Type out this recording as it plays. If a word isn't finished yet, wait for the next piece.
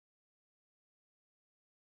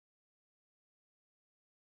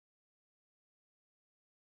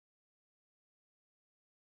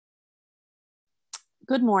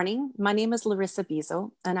Good morning. My name is Larissa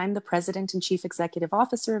Bizo, and I'm the President and Chief Executive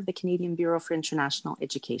Officer of the Canadian Bureau for International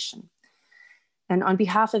Education. And on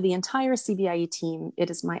behalf of the entire CBIE team, it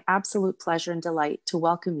is my absolute pleasure and delight to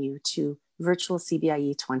welcome you to Virtual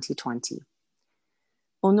CBIE 2020.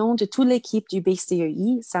 Au nom de toute l'équipe du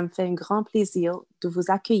BCEI, ça me fait un grand plaisir de vous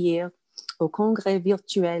accueillir au Congrès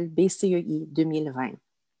virtuel BCEI 2020.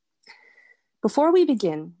 Before we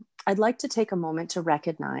begin, I'd like to take a moment to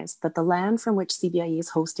recognize that the land from which CBIE is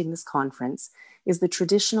hosting this conference is the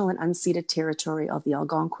traditional and unceded territory of the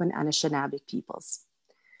Algonquin and Anishinaabe peoples.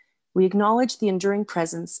 We acknowledge the enduring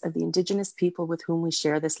presence of the Indigenous people with whom we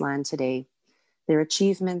share this land today, their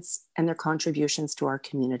achievements, and their contributions to our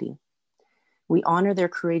community. We honor their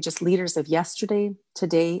courageous leaders of yesterday,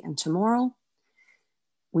 today, and tomorrow.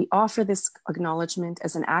 We offer this acknowledgement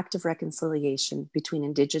as an act of reconciliation between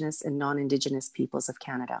Indigenous and non-Indigenous peoples of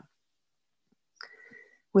Canada.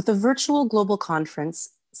 With a virtual global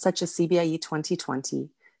conference such as CBIE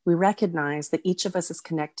 2020, we recognize that each of us is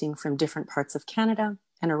connecting from different parts of Canada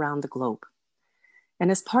and around the globe. And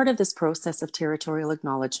as part of this process of territorial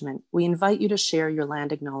acknowledgement, we invite you to share your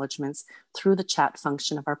land acknowledgements through the chat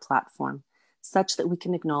function of our platform, such that we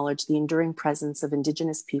can acknowledge the enduring presence of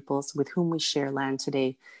Indigenous peoples with whom we share land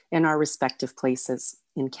today in our respective places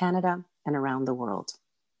in Canada and around the world.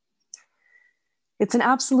 It's an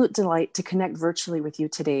absolute delight to connect virtually with you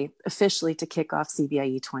today, officially to kick off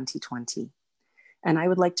CBIE 2020. And I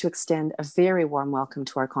would like to extend a very warm welcome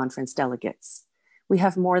to our conference delegates. We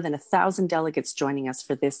have more than 1,000 delegates joining us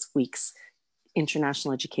for this week's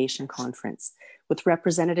International Education Conference, with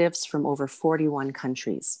representatives from over 41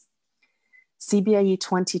 countries. CBIE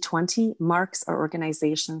 2020 marks our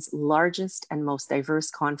organization's largest and most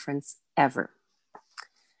diverse conference ever.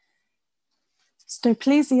 C'est un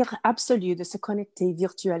plaisir absolu de se connecter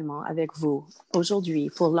virtuellement avec vous aujourd'hui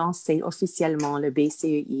pour lancer officiellement le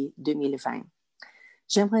BCEI 2020.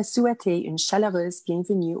 J'aimerais souhaiter une chaleureuse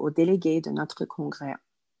bienvenue aux délégués de notre congrès.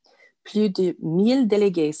 Plus de 1000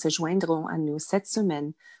 délégués se joindront à nous cette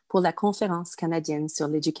semaine pour la Conférence canadienne sur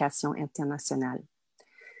l'éducation internationale.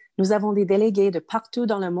 Nous avons des délégués de partout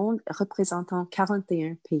dans le monde représentant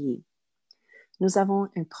 41 pays. Nous avons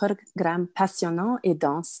un programme passionnant et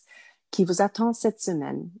dense qui vous attend cette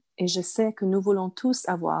semaine, et je sais que nous voulons tous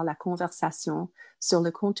avoir la conversation sur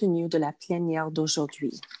le contenu de la plénière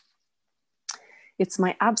d'aujourd'hui. It's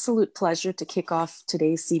my absolute pleasure to kick off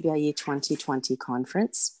today's CBIE 2020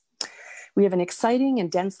 conference. We have an exciting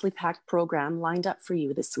and densely packed program lined up for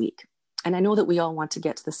you this week. And I know that we all want to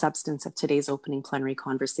get to the substance of today's opening plenary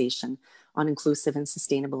conversation on inclusive and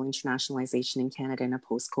sustainable internationalization in Canada in a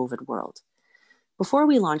post-COVID world. Before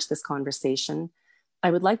we launch this conversation, I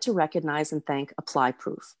would like to recognize and thank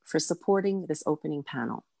ApplyProof for supporting this opening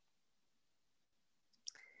panel.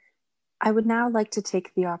 I would now like to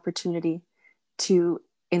take the opportunity to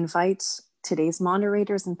invite today's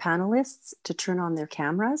moderators and panelists to turn on their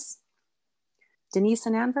cameras. Denise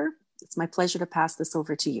and Anver, it's my pleasure to pass this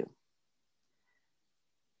over to you.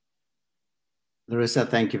 Larissa,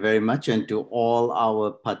 thank you very much. And to all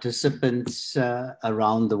our participants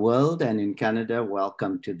around the world and in Canada,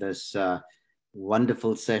 welcome to this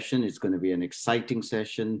wonderful session. It's going to be an exciting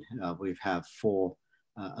session. We have four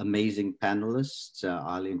amazing panelists.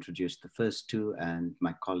 I'll introduce the first two, and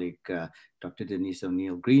my colleague, Dr. Denise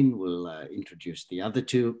O'Neill-Green, will introduce the other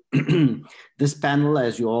two. This panel,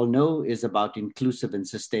 as you all know, is about inclusive and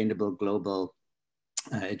sustainable global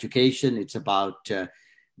education. It's about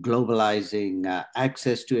globalizing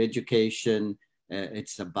access to education.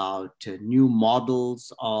 It's about new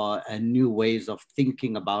models and new ways of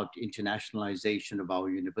thinking about internationalization of our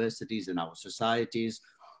universities and our societies.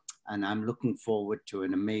 And I'm looking forward to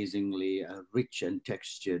an amazingly rich and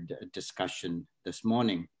textured discussion this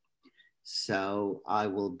morning. So I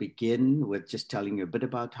will begin with just telling you a bit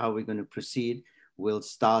about how we're going to proceed. We'll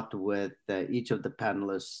start with each of the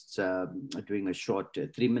panelists doing a short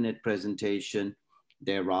 3-minute presentation.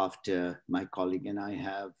 Thereafter, my colleague and I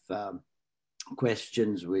have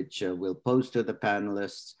questions which we'll pose to the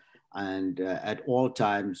panelists, and at all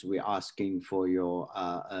times we're asking for your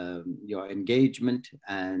engagement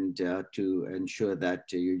and to ensure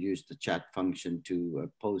that you use the chat function to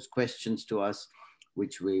pose questions to us,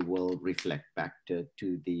 which we will reflect back to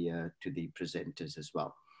the presenters as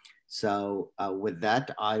well. So with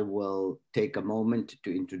that, I will take a moment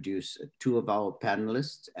to introduce two of our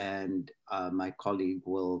panelists, and my colleague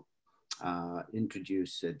will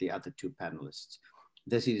introduce the other two panelists.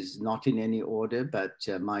 This is not in any order, but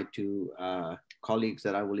my two colleagues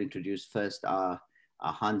that I will introduce first are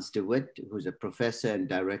Hans de Wit, who's a professor and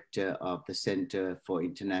director of the Center for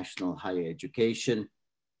International Higher Education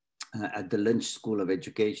at the Lynch School of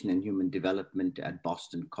Education and Human Development at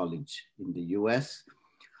Boston College in the US.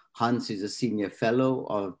 Hans is a senior fellow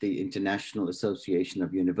of the International Association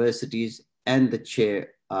of Universities and the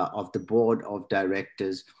chair of the board of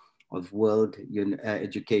directors of World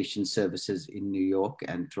Education Services in New York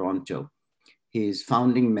and Toronto. He is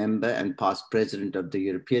founding member and past president of the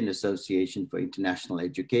European Association for International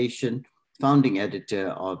Education, founding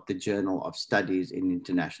editor of the Journal of Studies in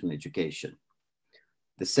International Education.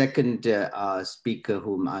 The second speaker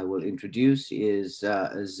whom I will introduce is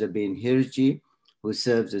Zebin Hirji, who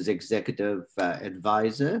serves as executive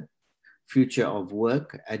advisor, future of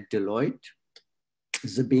work at Deloitte.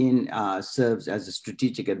 Zebin serves as a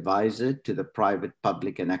strategic advisor to the private,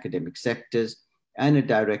 public, and academic sectors, and a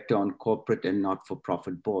director on corporate and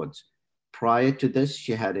not-for-profit boards. Prior to this,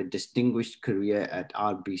 she had a distinguished career at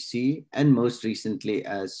RBC, and most recently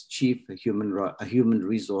as Chief Human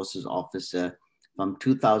Resources Officer from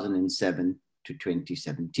 2007 to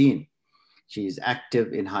 2017. She is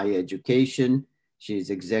active in higher education. She is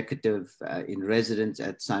executive in residence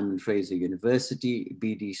at Simon Fraser University,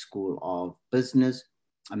 BD School of Business,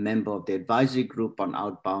 a member of the advisory group on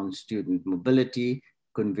outbound student mobility,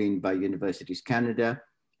 convened by Universities Canada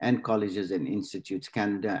and Colleges and Institutes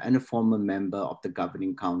Canada, and a former member of the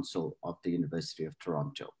Governing Council of the University of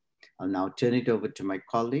Toronto. I'll now turn it over to my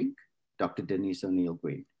colleague, Dr. Denise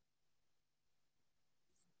O'Neill-Green.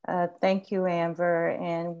 Thank you, Amber,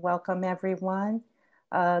 and welcome everyone.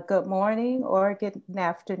 Good morning or good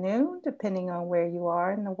afternoon, depending on where you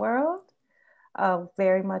are in the world.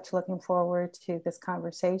 Very much looking forward to this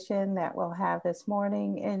conversation that we'll have this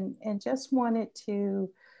morning, and just wanted to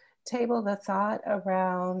table the thought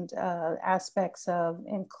around aspects of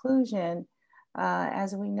inclusion.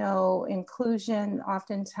 As we know, inclusion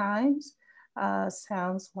oftentimes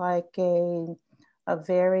sounds like a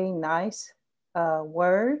very nice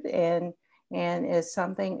word and is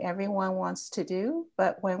something everyone wants to do.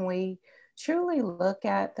 But when we truly look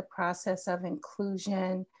at the process of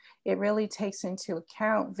inclusion, it really takes into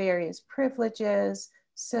account various privileges,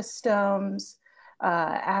 systems,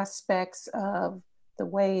 aspects of the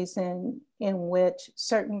ways in which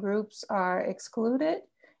certain groups are excluded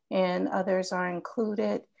and others are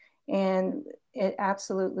included. And it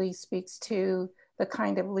absolutely speaks to the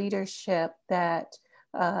kind of leadership that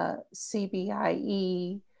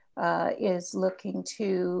CBIE is looking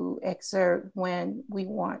to exert when we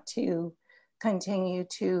want to continue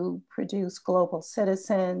to produce global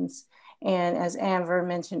citizens. And as Amber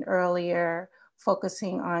mentioned earlier,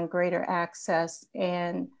 focusing on greater access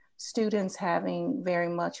and students having very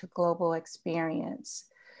much a global experience.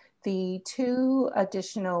 The two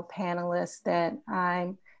additional panelists that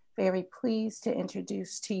I'm very pleased to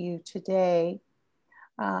introduce to you today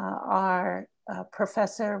are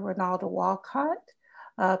Professor Ronaldo Walcott.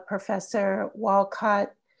 Professor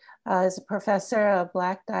Walcott is a professor of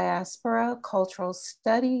Black Diaspora Cultural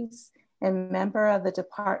Studies and member of the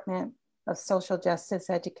Department of Social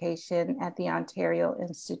Justice Education at the Ontario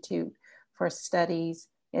Institute for Studies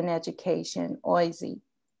in Education, OISE,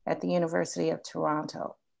 at the University of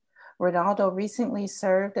Toronto. Ronaldo recently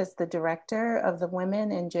served as the director of the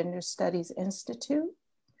Women and Gender Studies Institute,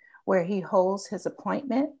 where he holds his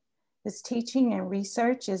appointment. His teaching and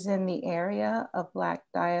research is in the area of Black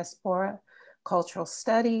diaspora, cultural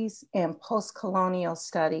studies, and post-colonial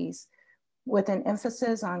studies, with an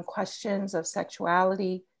emphasis on questions of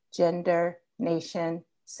sexuality, gender, nation,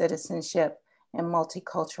 citizenship, and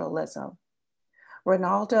multiculturalism.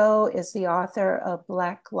 Ronaldo is the author of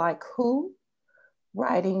Black Like Who?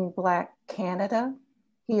 Writing Black Canada.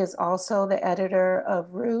 He is also the editor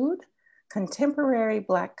of Rude, Contemporary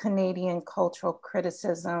Black Canadian Cultural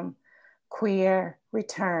Criticism, Queer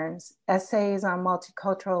Returns, Essays on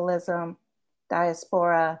Multiculturalism,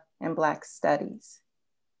 Diaspora, and Black Studies.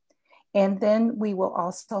 And then we will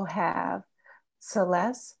also have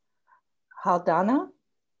Celeste Haldana,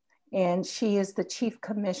 and she is the Chief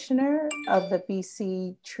Commissioner of the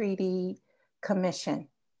BC Treaty Commission.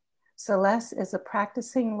 Celeste is a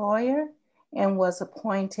practicing lawyer and was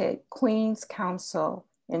appointed Queen's Counsel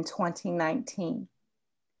in 2019.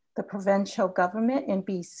 The provincial government in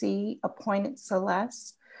BC appointed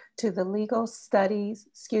Celeste to the Legal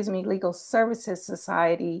Services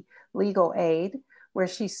Society Legal Aid, where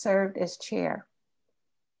she served as chair.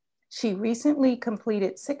 She recently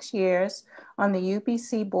completed 6 years on the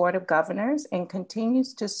UBC Board of Governors and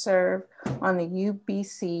continues to serve on the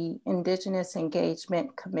UBC Indigenous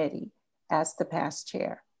Engagement Committee as the past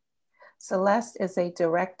chair. Celeste is a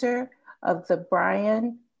director of the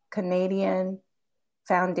Bryan Canadian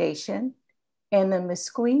Foundation and the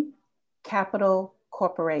Miskwith Capital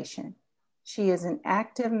Corporation. She is an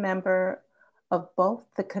active member of both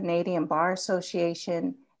the Canadian Bar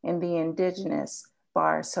Association and the Indigenous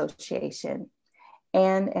Bar Association,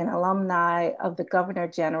 and an alumni of the Governor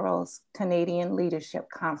General's Canadian Leadership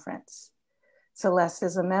Conference. Celeste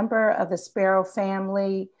is a member of the Sparrow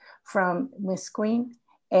family from Misqueen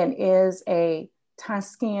and is a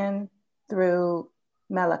Tuscan through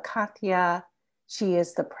Malakatia. She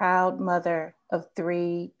is the proud mother of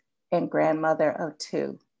 3 and grandmother of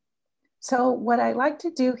 2. So what I'd like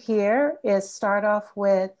to do here is start off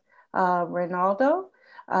with Ronaldo.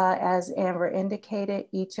 As Amber indicated,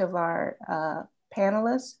 each of our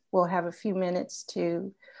panelists will have a few minutes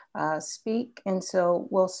to speak. And so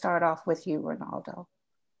we'll start off with you, Ronaldo.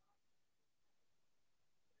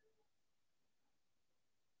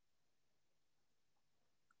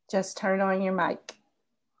 Just turn on your mic.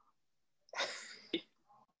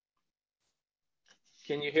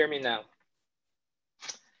 Can you hear me now?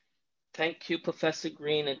 Thank you, Professor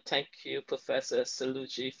Green, and thank you, Professor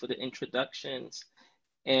Salucci, for the introductions.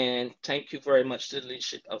 And thank you very much to the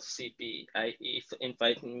leadership of CBIE for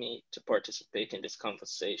inviting me to participate in this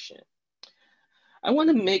conversation. I want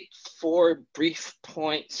to make 4 brief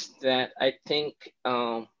points that I think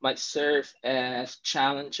might serve as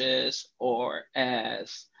challenges or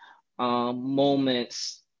as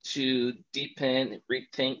moments to deepen,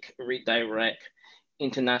 rethink, redirect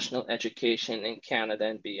international education in Canada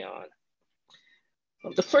and beyond.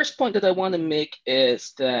 The first point that I want to make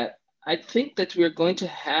is that I think that we're going to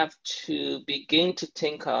have to begin to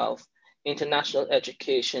think of international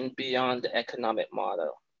education beyond the economic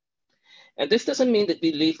model. And this doesn't mean that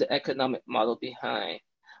we leave the economic model behind,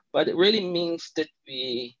 but it really means that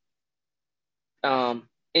we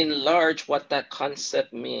enlarge what that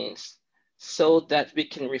concept means so that we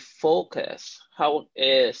can refocus how it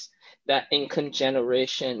is that income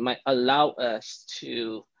generation might allow us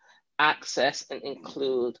to access and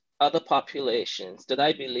include other populations that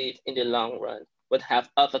I believe in the long run would have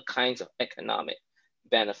other kinds of economic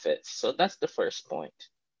benefits. So that's the first point.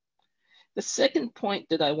 The second point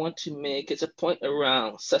that I want to make is a point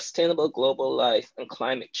around sustainable global life and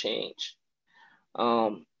climate change.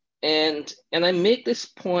 And I make this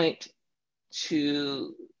point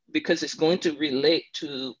because it's going to relate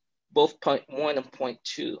to both point 1 and point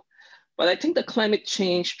 2. But I think that climate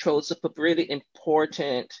change throws up a really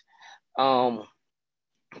important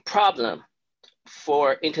problem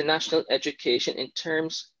for international education in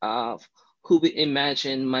terms of who we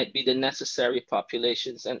imagine might be the necessary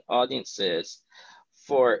populations and audiences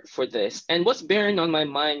for this. And what's bearing on my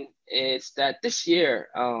mind is that this year,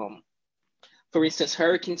 for instance,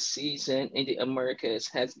 hurricane season in the Americas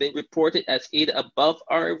has been reported as either above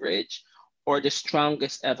average or the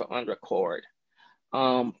strongest ever on record.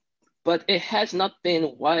 But it has not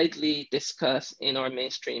been widely discussed in our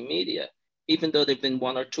mainstream media, even though there've been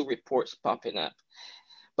 1 or 2 reports popping up.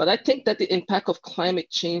 But I think that the impact of climate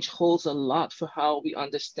change holds a lot for how we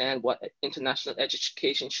understand what international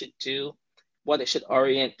education should do, what it should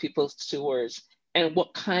orient people towards, and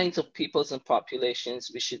what kinds of peoples and populations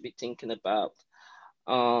we should be thinking about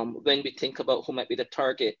when we think about who might be the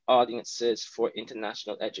target audiences for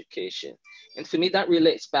international education. And for me, that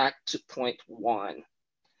relates back to point 1.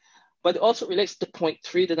 But it also relates to point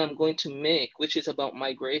 3 that I'm going to make, which is about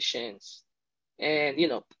migrations. And,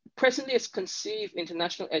 presently as conceived,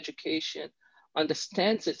 international education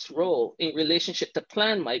understands its role in relationship to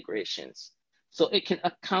planned migrations. So it can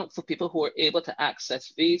account for people who are able to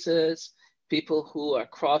access visas, people who are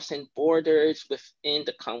crossing borders within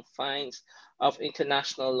the confines of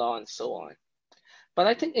international law and so on. But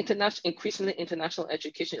I think increasingly international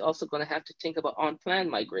education is also going to have to think about unplanned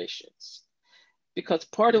migrations, because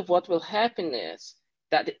part of what will happen is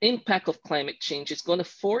that the impact of climate change is going to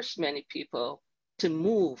force many people to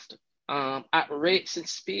move at rates and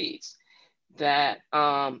speeds that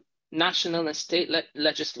national and state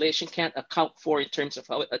legislation can't account for in terms of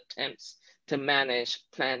how it attempts to manage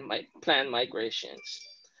planned migrations.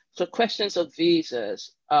 So questions of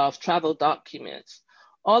visas, of travel documents,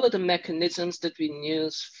 all of the mechanisms that we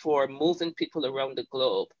use for moving people around the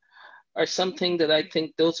globe are something that I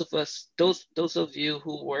think those of you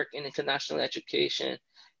who work in international education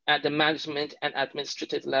at the management and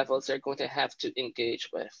administrative levels are going to have to engage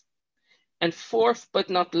with. And fourth, but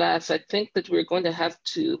not last, I think that we're going to have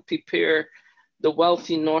to prepare the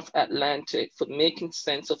wealthy North Atlantic for making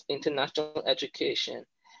sense of international education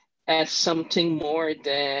as something more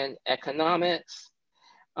than economics,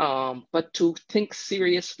 but to think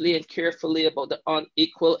seriously and carefully about the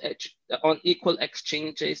unequal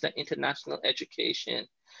exchanges that international education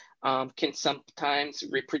can sometimes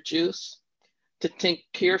reproduce, to think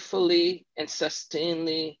carefully and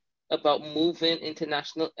sustainably about moving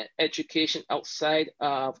international education outside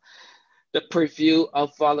of the purview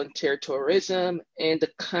of volunteer tourism and the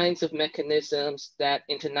kinds of mechanisms that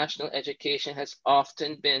international education has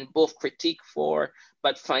often been both critiqued for,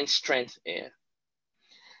 but finds strength in.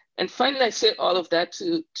 And finally, I say all of that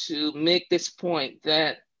to make this point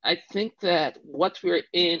that I think that what we're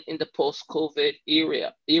in the post-COVID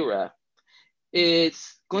era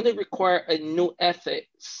is going to require a new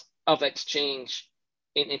ethics of exchange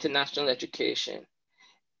in international education.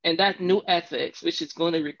 And that new ethics, which is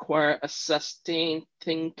going to require a sustained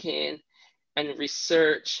thinking and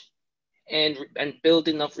research and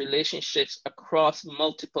building of relationships across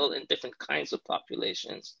multiple and different kinds of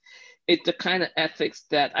populations. It's the kind of ethics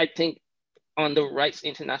that I think underwrites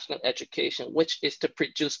international education, which is to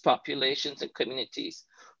produce populations and communities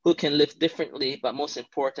who can live differently, but most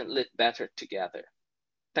importantly, live better together.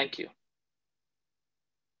 Thank you.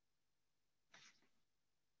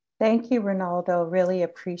 Thank you, Ronaldo. Really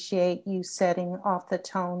appreciate you setting off the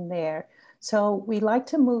tone there. So we'd like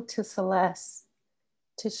to move to Celeste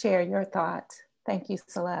to share your thoughts. Thank you,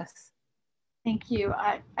 Celeste. Thank you.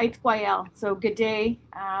 Aitwael. So good day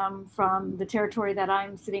from the territory that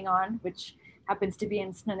I'm sitting on, which happens to be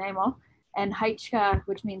in Snuneymuxw, and Haichka,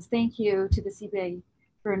 which means thank you to the CBI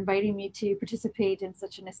for inviting me to participate in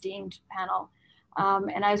such an esteemed panel.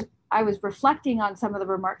 And as I was reflecting on some of the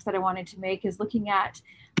remarks that I wanted to make, is looking at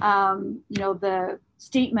the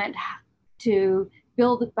statement to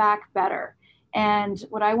build back better. And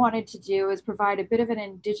what I wanted to do is provide a bit of an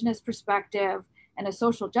Indigenous perspective and a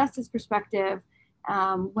social justice perspective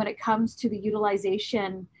when it comes to the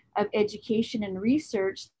utilization of education and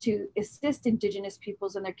research to assist Indigenous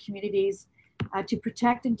peoples and their communities to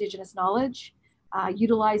protect Indigenous knowledge,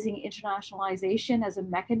 utilizing internationalization as a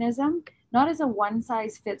mechanism, not as a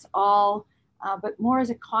one-size-fits-all, but more as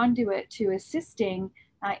a conduit to assisting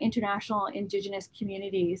international Indigenous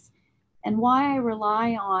communities. And why I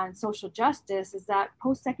rely on social justice is that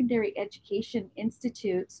post-secondary education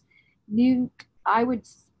institutes I would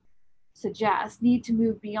suggest, need to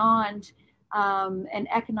move beyond an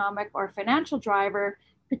economic or financial driver,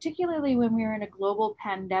 particularly when we're in a global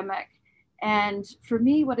pandemic. And for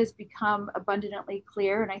me, what has become abundantly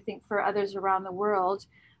clear, and I think for others around the world,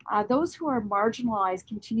 those who are marginalized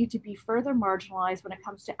continue to be further marginalized when it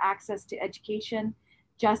comes to access to education,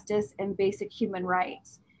 justice, and basic human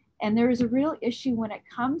rights. And there is a real issue when it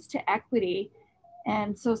comes to equity.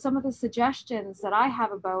 And so some of the suggestions that I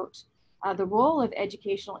have about the role of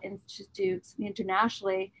educational institutes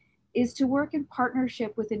internationally is to work in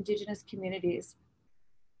partnership with Indigenous communities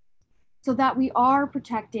so that we are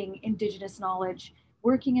protecting Indigenous knowledge,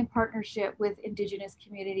 working in partnership with Indigenous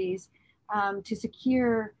communities to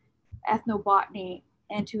secure ethnobotany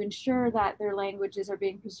and to ensure that their languages are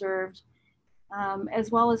being preserved,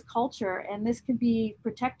 as well as culture. And this can be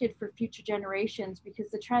protected for future generations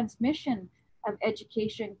because the transmission of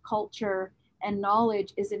education, culture, and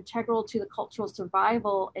knowledge is integral to the cultural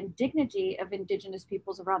survival and dignity of Indigenous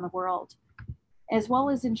peoples around the world, as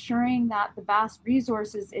well as ensuring that the vast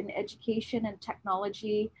resources in education and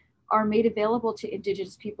technology are made available to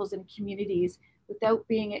Indigenous peoples and communities without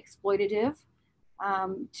being exploitative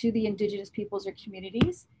to the Indigenous peoples or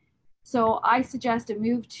communities. So I suggest a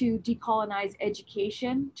move to decolonize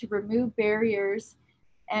education, to remove barriers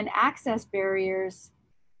and access barriers.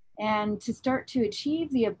 And to start to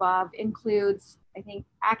achieve the above includes, I think,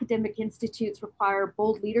 academic institutes require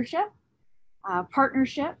bold leadership,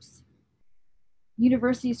 partnerships,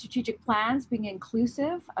 university strategic plans being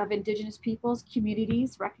inclusive of Indigenous peoples,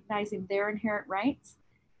 communities, recognizing their inherent rights,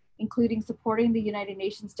 including supporting the United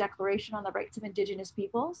Nations Declaration on the Rights of Indigenous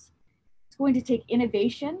Peoples. It's going to take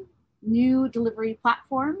innovation, new delivery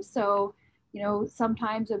platforms. So,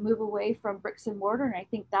 sometimes a move away from bricks and mortar. And I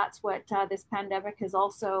think that's what this pandemic has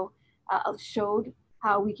also showed,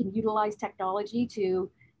 how we can utilize technology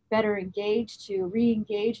to better engage, to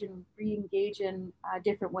re-engage in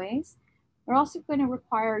different ways. They're also going to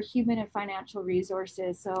require human and financial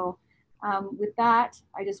resources. So with that,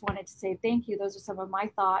 I just wanted to say thank you. Those are some of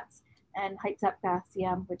my thoughts. And Haitsepka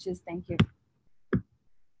Siam, which is thank you.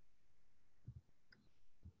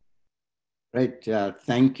 Great.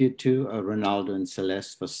 Thank you to Ronaldo and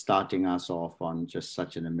Celeste for starting us off on just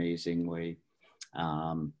such an amazing way.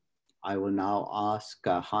 I will now ask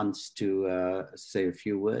Hans to say a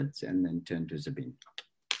few words and then turn to Sabine.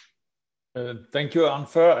 Thank you,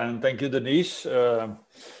 Anfer, and thank you, Denise.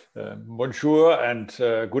 Bonjour and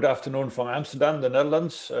good afternoon from Amsterdam, the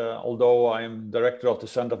Netherlands. Although I am director of the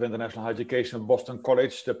Center for International Higher Education at Boston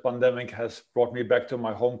College, the pandemic has brought me back to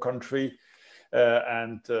my home country.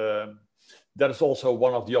 That is also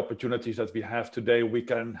one of the opportunities that we have today. We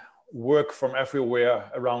can work from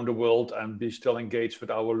everywhere around the world and be still engaged with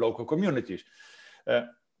our local communities.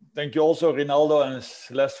 Thank you also, Rinaldo and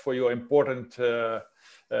Celeste, for your important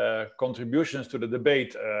contributions to the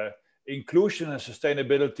debate. Inclusion and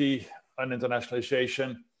sustainability and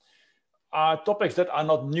internationalization are topics that are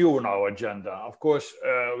not new on our agenda. Of course,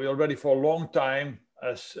 we already for a long time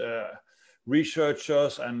as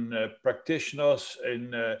researchers and practitioners in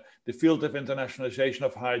the field of internationalization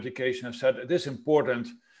of higher education have said it is important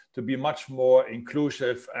to be much more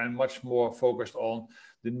inclusive and much more focused on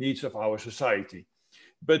the needs of our society.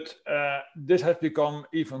 But this has become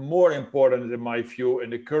even more important, in my view, in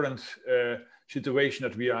the current situation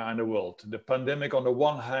that we are in the world. The pandemic on the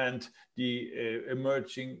one hand, the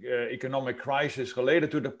emerging economic crisis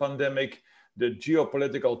related to the pandemic, the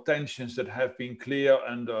geopolitical tensions that have been clear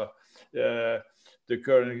under the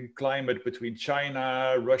current climate between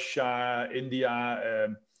China, Russia,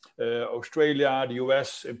 India, Australia, the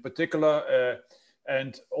US in particular,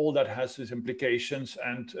 and all that has its implications.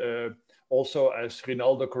 And also, as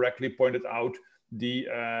Rinaldo correctly pointed out, the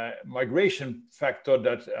migration factor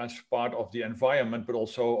that as part of the environment, but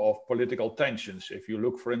also of political tensions. If you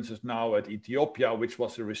look, for instance, now at Ethiopia, which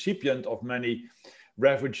was the recipient of many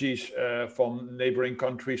refugees from neighboring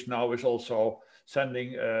countries, now is also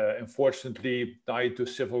sending, unfortunately, tied to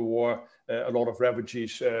civil war, a lot of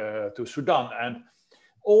refugees to Sudan. And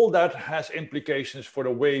all that has implications for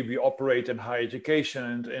the way we operate in higher education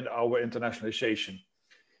and in our internationalization.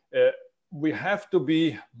 We have to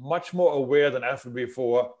be much more aware than ever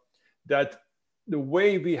before that the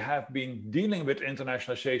way we have been dealing with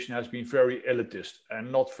internationalization has been very elitist and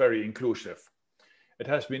not very inclusive. It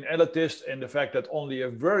has been elitist in the fact that only a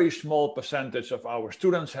very small percentage of our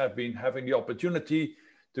students have been having the opportunity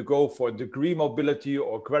to go for degree mobility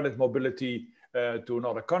or credit mobility to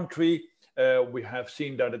another country. We have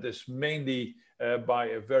seen that it is mainly by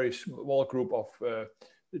a very small group of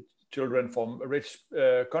children from rich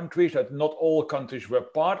countries, that not all countries were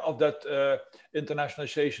part of that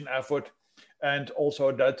internationalization effort, and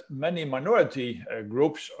also that many minority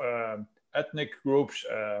groups, ethnic groups,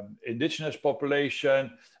 indigenous population,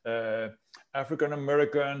 African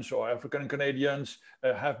Americans or African Canadians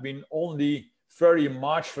have been only very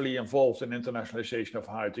marginally involved in internationalization of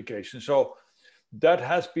higher education. So that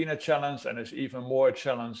has been a challenge, and is even more a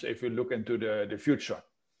challenge if you look into the future.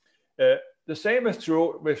 The same is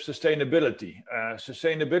true with sustainability.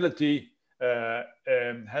 Sustainability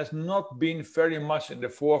has not been very much in the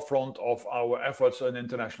forefront of our efforts on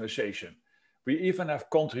internationalization. We even have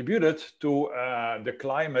contributed to the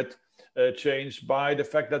climate change by the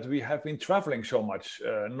fact that we have been traveling so much.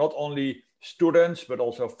 Not only students, but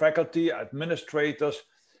also faculty, administrators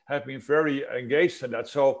have been very engaged in that.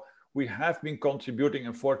 So we have been contributing,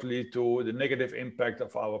 unfortunately, to the negative impact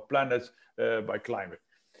of our planet by climate.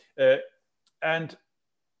 And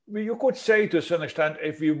you could say to some extent,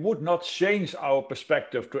 if we would not change our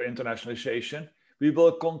perspective to internationalization, we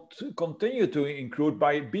will continue to include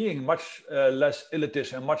by being much less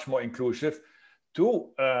elitist and much more inclusive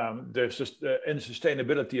to in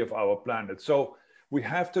sustainability of our planet. So we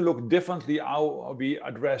have to look differently how we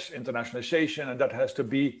address internationalization, and that has to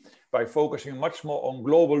be by focusing much more on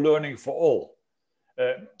global learning for all.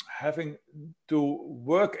 Having to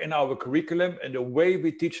work in our curriculum, in the way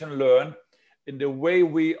we teach and learn, in the way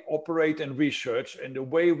we operate in research, in the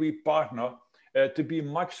way we partner, to be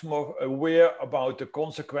much more aware about the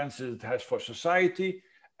consequences it has for society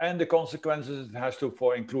and the consequences it has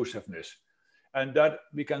for inclusiveness. And that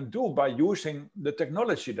we can do by using the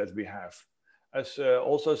technology that we have. As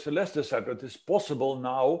also Celeste said, it is possible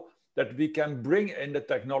now that we can bring in the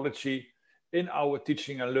technology in our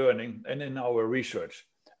teaching and learning and in our research.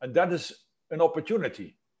 And that is an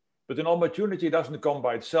opportunity. But an opportunity doesn't come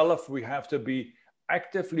by itself. We have to be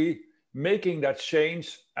actively making that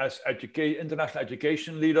change as international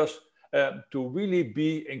education leaders to really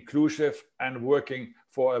be inclusive and working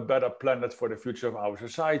for a better planet for the future of our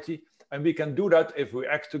society. And we can do that if we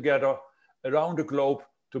act together around the globe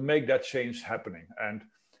to make that change happening. And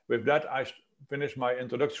with that, I finish my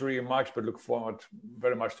introductory remarks, but look forward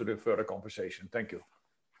very much to the further conversation. Thank you.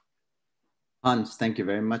 Hans, thank you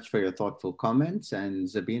very much for your thoughtful comments. And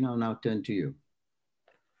Sabine, I'll now turn to you.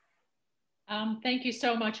 Thank you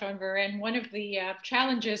so much, Enver. And one of the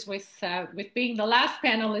challenges with being the last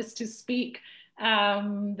panelist to speak,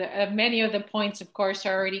 many of the points, of course,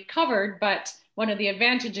 are already covered, but one of the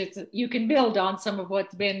advantages that you can build on some of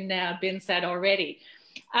what's been said already.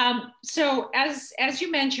 So as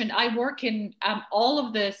you mentioned, I work in all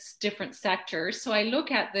of this different sectors. So I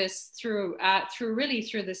look at this through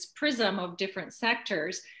this prism of different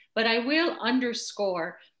sectors, but I will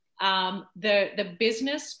underscore The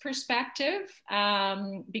business perspective,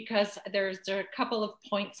 because there are a couple of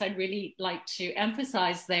points I'd really like to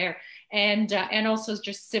emphasize there, and also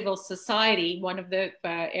just civil society. One of the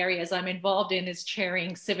areas I'm involved in is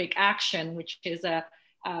chairing Civic Action, which is a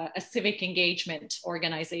civic engagement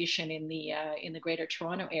organization in the Greater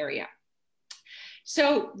Toronto area.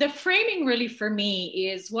 So the framing really for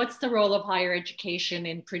me is, what's the role of higher education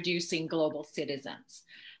in producing global citizens?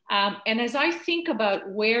 And as I think about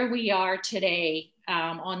where we are today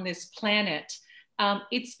on this planet,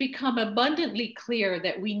 it's become abundantly clear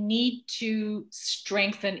that we need to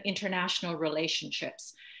strengthen international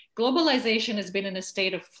relationships. Globalization has been in a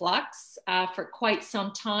state of flux for quite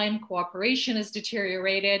some time. Cooperation has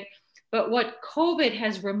deteriorated. But what COVID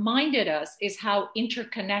has reminded us is how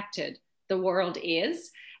interconnected the world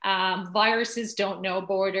is. Viruses don't know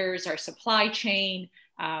borders, our supply chain,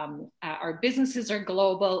 our businesses are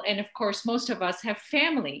global. And of course, most of us have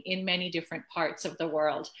family in many different parts of the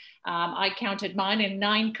world. I counted mine in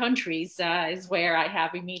 9 countries is where I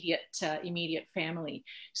have immediate family.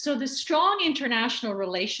 So the strong international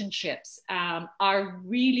relationships are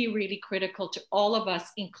really, really critical to all of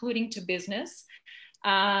us, including to business.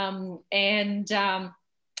 And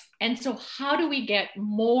so how do we get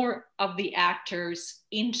more of the actors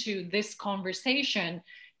into this conversation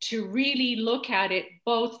to really look at it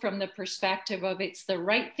both from the perspective of it's the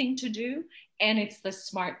right thing to do and it's the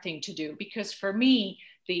smart thing to do? Because for me,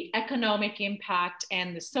 the economic impact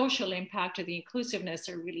and the social impact of the inclusiveness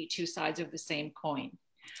are really 2 sides of the same coin.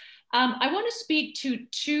 I want to speak to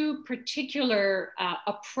 2 particular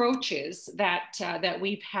approaches that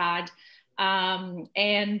we've had.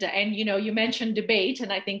 And you know, you mentioned debate,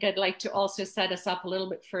 and I think I'd like to also set us up a little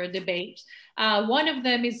bit for a debate. One of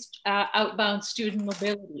them is outbound student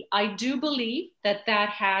mobility. I do believe that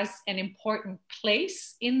has an important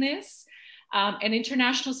place in this. An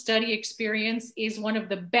international study experience is one of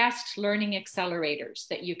the best learning accelerators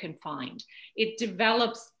that you can find. It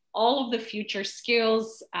develops all of the future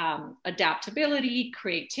skills, adaptability,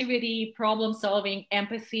 creativity, problem solving,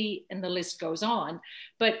 empathy, and the list goes on.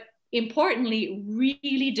 But importantly,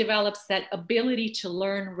 really develops that ability to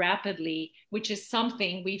learn rapidly, which is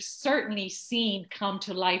something we've certainly seen come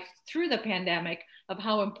to life through the pandemic, of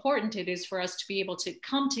how important it is for us to be able to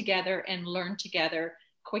come together and learn together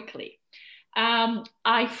quickly.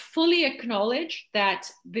 I fully acknowledge that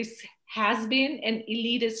this has been an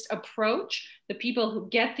elitist approach. The people who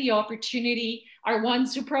get the opportunity are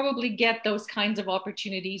ones who probably get those kinds of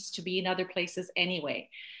opportunities to be in other places anyway.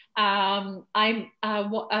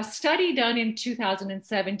 A study done in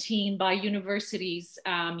 2017 by Universities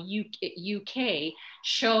UK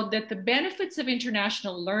showed that the benefits of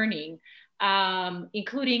international learning,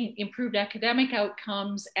 including improved academic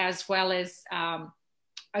outcomes as well as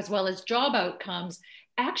job outcomes,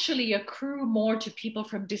 actually accrue more to people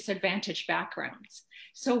from disadvantaged backgrounds.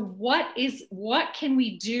 So what can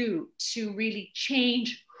we do to really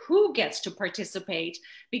change who gets to participate?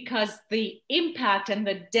 Because the impact and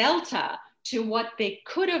the delta to what they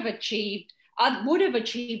could have achieved, would have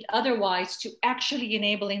achieved otherwise, to actually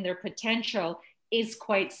enabling their potential is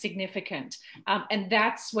quite significant. And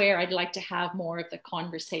that's where I'd like to have more of the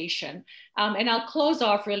conversation. And I'll close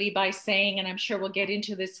off really by saying, and I'm sure we'll get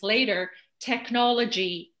into this later,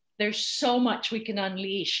 technology, there's so much we can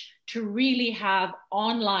unleash to really have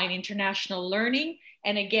online international learning.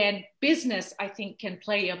 And again, business, I think, can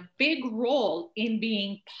play a big role in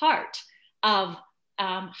being part of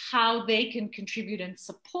how they can contribute and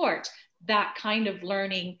support that kind of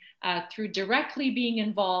learning through directly being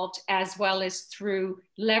involved, as well as through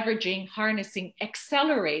leveraging, harnessing,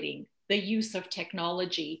 accelerating the use of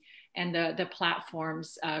technology and the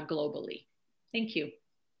platforms globally. Thank you.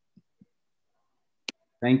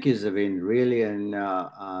 Thank you, Zavin. Really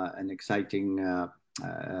an exciting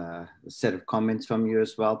set of comments from you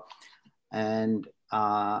as well. And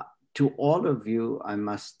to all of you, I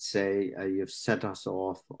must say, you've set us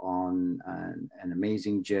off on an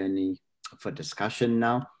amazing journey for discussion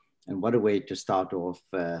now. And what a way to start off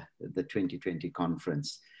the 2020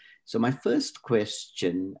 conference. So my first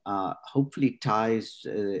question hopefully ties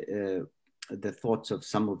the thoughts of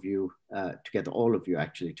some of you together, all of you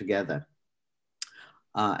actually together.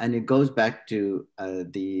 And it goes back to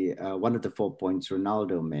one of the 4 points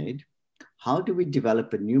Ronaldo made. How do we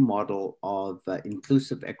develop a new model of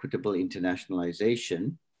inclusive, equitable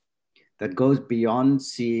internationalization that goes beyond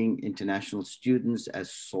seeing international students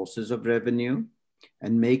as sources of revenue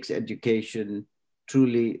and makes education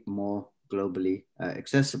truly more globally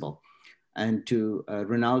accessible? And to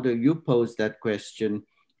Ronaldo, you posed that question.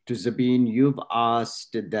 To Sabine, you've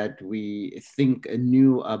asked that we think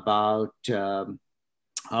anew about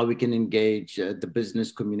how we can engage the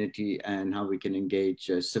business community and how we can engage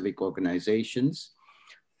civic organizations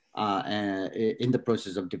in the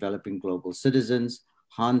process of developing global citizens.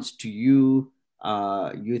 Hans, to you,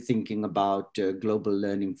 you're thinking about global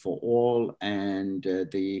learning for all and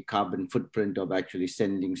the carbon footprint of actually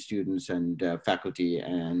sending students and faculty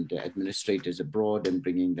and administrators abroad and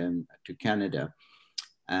bringing them to Canada.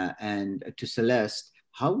 And to Celeste,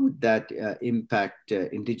 how would that impact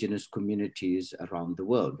Indigenous communities around the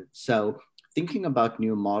world? So thinking about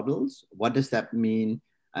new models, what does that mean?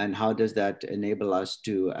 And how does that enable us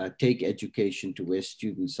to take education to where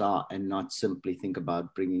students are and not simply think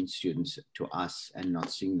about bringing students to us and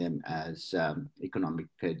not seeing them as economic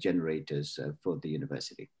generators for the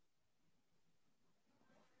university?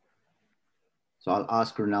 So I'll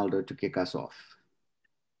ask Ronaldo to kick us off.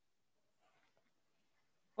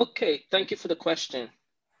 Okay, thank you for the question.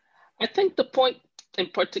 I think the point in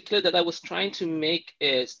particular that I was trying to make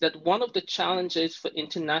is that one of the challenges for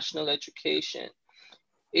international education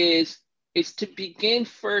is to begin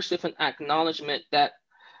first with an acknowledgement that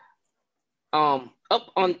up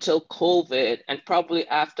until COVID and probably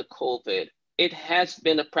after COVID, it has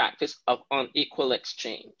been a practice of unequal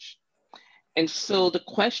exchange. And so the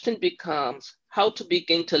question becomes how to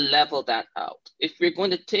begin to level that out. If we're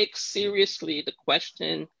going to take seriously the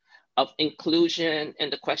question of inclusion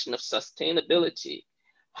and the question of sustainability,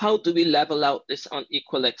 how do we level out this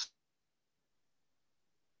unequal exchange?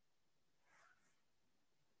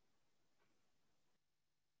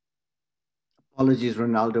 Apologies,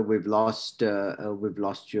 Ronaldo, we've lost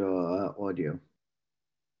your audio.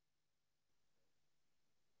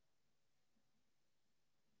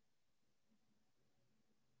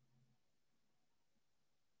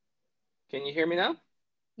 Can you hear me now?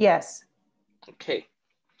 Yes. Okay.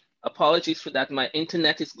 Apologies for that. My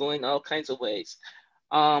internet is going all kinds of ways.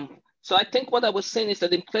 So I think what I was saying is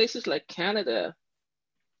that in places like Canada,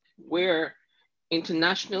 where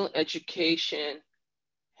international education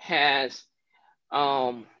has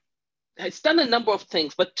done a number of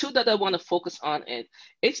things, but two that I want to focus on, and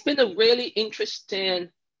it's been a really interesting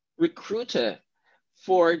recruiter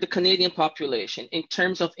for the Canadian population in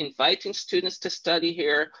terms of inviting students to study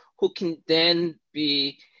here who can then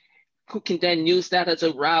use that as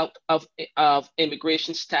a route of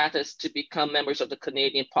immigration status to become members of the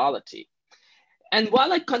Canadian polity. And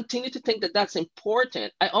while I continue to think that that's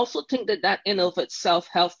important, I also think that that in of itself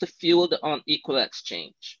helps to fuel the unequal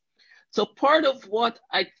exchange. So part of what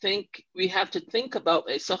I think we have to think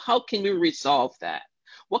about is, so how can we resolve that?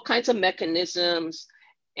 What kinds of mechanisms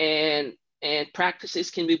and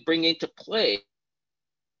practices can we bring into play?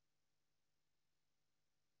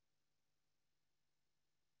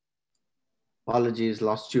 Apologies,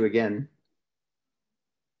 lost you again.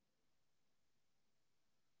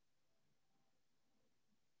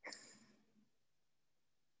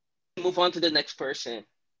 Move on to the next person.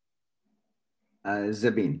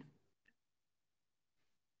 Zabine.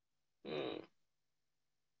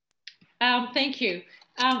 Thank you.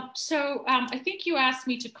 I think you asked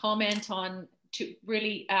me to comment on, to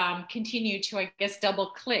really continue to, I guess, double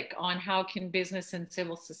click on how can business and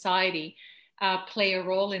civil society play a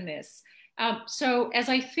role in this. So as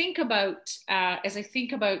I think about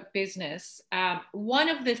business, one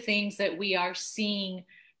of the things that we are seeing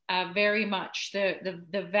very much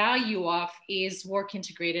the value of is work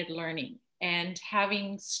integrated learning, and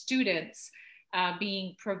having students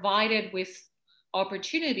being provided with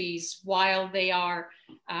opportunities while they are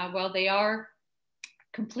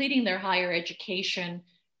completing their higher education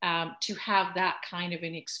to have that kind of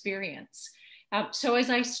an experience. So as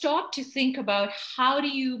I stop to think about how do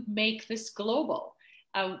you make this global,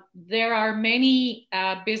 there are many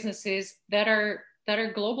businesses that are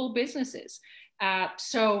global businesses.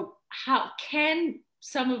 So how can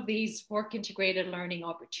some of these work integrated learning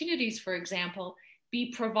opportunities, for example, be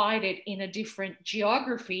provided in a different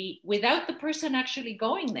geography without the person actually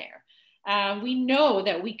going there? We know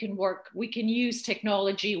that we can use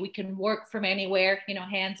technology, we can work from anywhere. You know,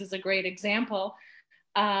 Hans is a great example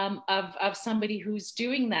of somebody who's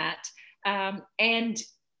doing that. And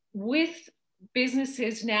with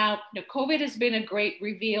businesses now, COVID has been a great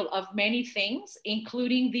reveal of many things,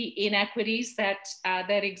 including the inequities that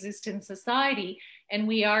exist in society. And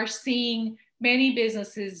we are seeing many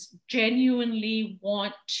businesses genuinely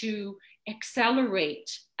want to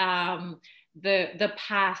accelerate the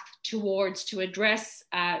path towards to address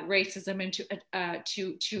racism and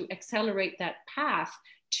to accelerate that path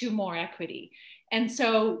to more equity. And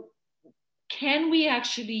so, can we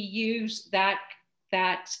actually use that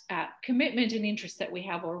commitment and interest that we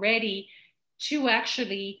have already to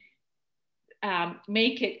actually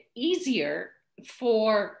make it easier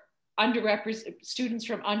for students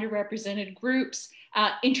from underrepresented groups,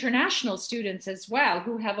 international students as well,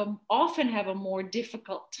 who often have a more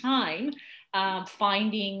difficult time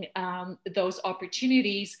finding those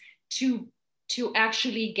opportunities to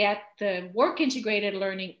actually get the work integrated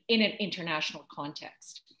learning in an international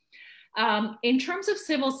context. In terms of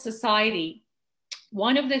civil society,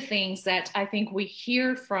 one of the things that I think we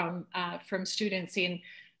hear from students in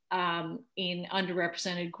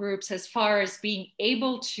underrepresented groups, as far as being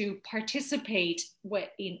able to participate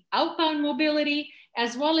in outbound mobility,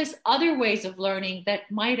 as well as other ways of learning that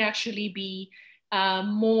might actually be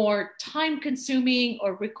more time consuming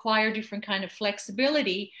or require different kind of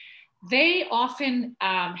flexibility, they often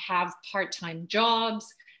have part-time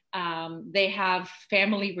jobs. They have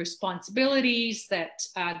family responsibilities that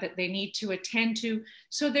they need to attend to.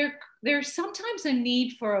 So there's sometimes a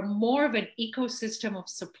need for more of an ecosystem of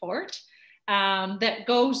support that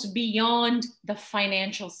goes beyond the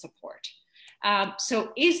financial support.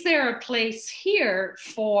 So is there a place here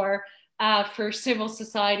for civil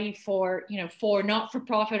society, for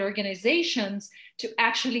not-for-profit organizations to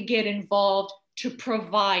actually get involved to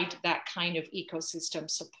provide that kind of ecosystem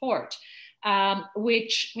support,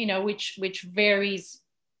 which varies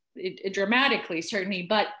dramatically, certainly,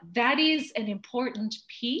 but that is an important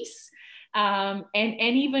piece. And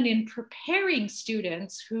even in preparing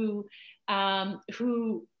students who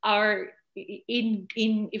are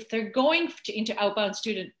if they're going into outbound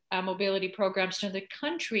student mobility programs to the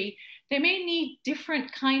country, they may need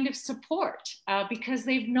different kind of support because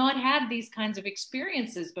they've not had these kinds of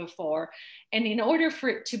experiences before. And in order for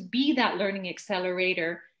it to be that learning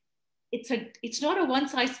accelerator, it's not a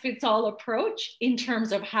one-size-fits-all approach in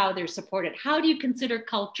terms of how they're supported. How do you consider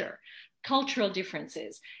cultural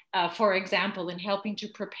differences, for example, in helping to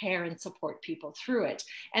prepare and support people through it?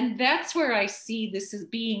 And that's where I see this as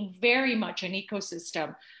being very much an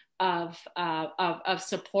ecosystem of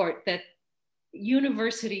support that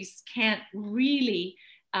universities can't really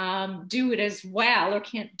do it as well, or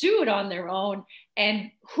can't do it on their own. And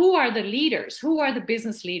who are the leaders? Who are the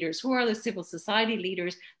business leaders? Who are the civil society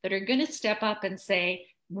leaders that are going to step up and say,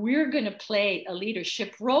 we're going to play a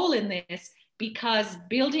leadership role in this, because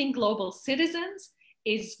building global citizens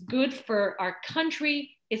is good for our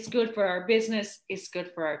country, it's good for our business, it's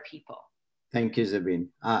good for our people. Thank you, Sabine.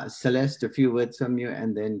 Celeste, a few words from you,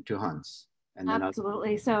 and then to Hans. And then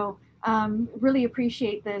absolutely. So really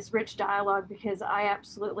appreciate this rich dialogue, because I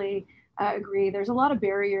absolutely agree. There's a lot of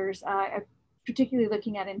barriers, particularly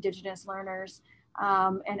looking at Indigenous learners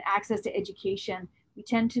and access to education. We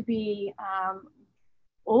tend to be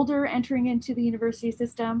older entering into the university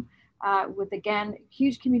system with, again,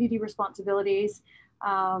 huge community responsibilities,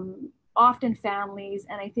 often families.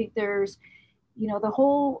 And I think there's, the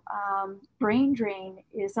whole brain drain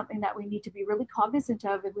is something that we need to be really cognizant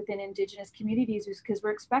of within Indigenous communities, because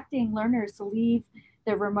we're expecting learners to leave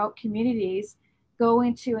their remote communities, go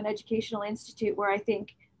into an educational institute where I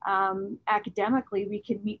think academically we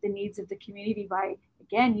can meet the needs of the community by,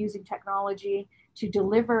 again, using technology to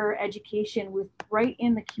deliver education right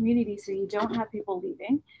in the community, so you don't have people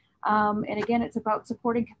leaving. And again, it's about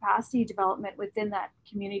supporting capacity development within that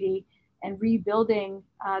community and rebuilding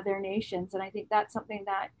their nations. And I think that's something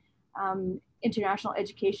that international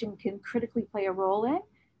education can critically play a role in.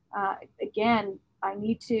 Again, I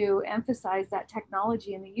need to emphasize that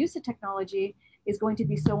technology and the use of technology is going to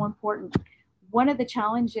be so important. One of the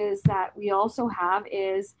challenges that we also have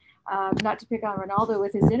is, not to pick on Ronaldo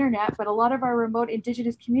with his internet, but a lot of our remote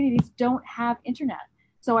Indigenous communities don't have internet.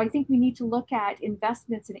 So I think we need to look at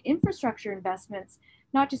investments and infrastructure investments,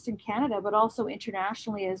 not just in Canada, but also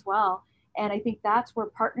internationally as well. And I think that's where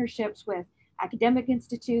partnerships with academic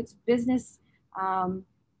institutes, business,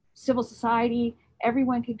 civil society,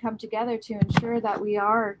 everyone can come together to ensure that we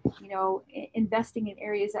are, investing in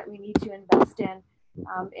areas that we need to invest in,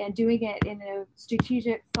 and doing it in a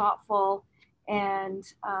strategic, thoughtful, and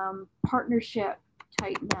partnership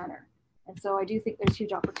type manner. And so I do think there's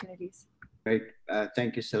huge opportunities. Great.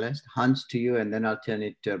 Thank you, Celeste. Hans, to you, and then I'll turn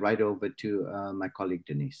it right over to my colleague,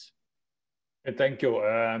 Denise. Thank you.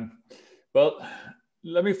 Well,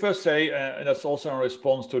 let me first say, and that's also in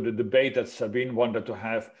response to the debate that Sabine wanted to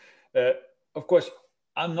have. Of course,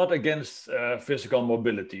 I'm not against physical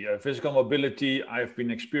mobility. Physical mobility, I've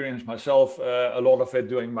been experiencing myself a lot of it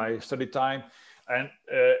during my study time. And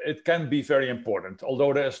it can be very important,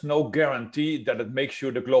 although there's no guarantee that it makes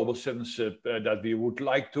you the global citizenship that we would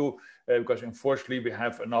like to, because unfortunately we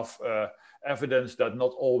have enough evidence that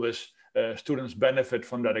not always students benefit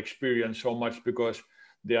from that experience so much, because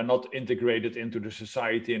they are not integrated into the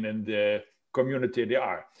society and in the community they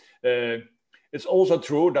are. It's also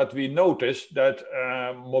true that we notice that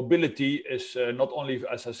mobility is not only,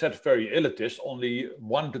 as I said, very elitist. Only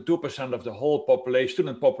 1 to 2% of the whole population,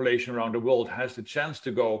 student population around the world has the chance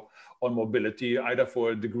to go on mobility, either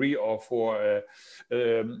for a degree or for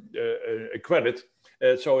a credit.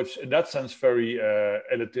 So it's in that sense very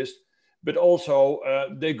elitist. But also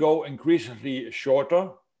they go increasingly shorter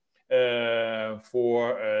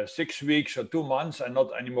for 6 weeks or 2 months, and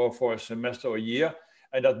not anymore for a semester or a year.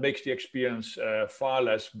 And that makes the experience far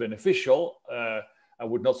less beneficial. I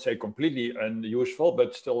would not say completely unuseful,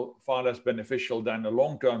 but still far less beneficial than a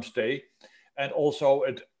long-term stay. And also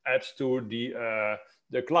it adds to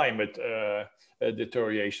the climate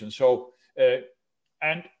deterioration. So,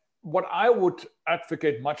 and what I would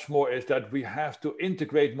advocate much more is that we have to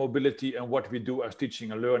integrate mobility in what we do as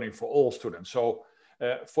teaching and learning for all students. So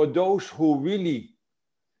for those who really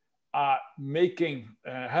are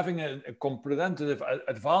having a competitive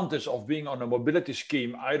advantage of being on a mobility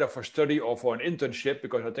scheme, either for study or for an internship,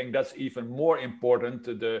 because I think that's even more important,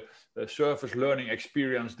 the service learning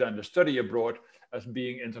experience than the study abroad as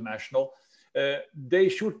being international. They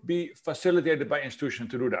should be facilitated by institutions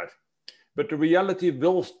to do that. But the reality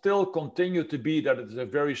will still continue to be that it is a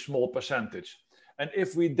very small percentage. And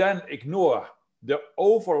if we then ignore the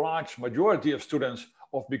overlarge majority of students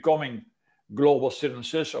of becoming global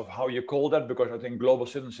citizens, of how you call that, because I think global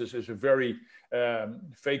citizens is a very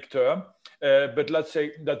fake term, but let's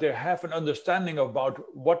say that they have an understanding about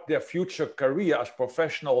what their future career as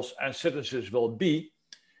professionals and citizens will be,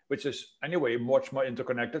 which is anyway much more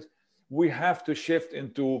interconnected. We have to shift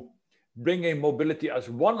into bringing mobility as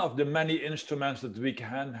one of the many instruments that we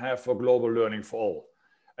can have for global learning for all.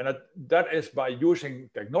 And that is by using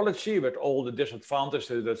technology with all the disadvantages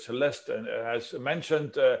that Celeste has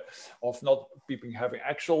mentioned, of not people having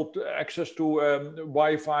access to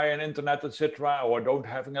Wi-Fi and internet, etc., or don't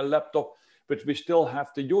having a laptop, but we still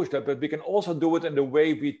have to use that. But we can also do it in the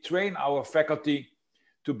way we train our faculty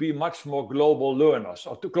to be much more global learners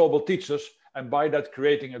or to global teachers, and by that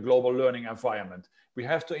creating a global learning environment. We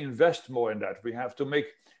have to invest more in that. We have to make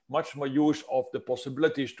much more use of the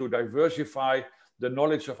possibilities to diversify the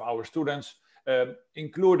knowledge of our students,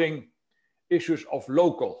 including issues of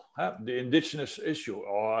local, the indigenous issue,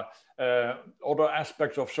 or other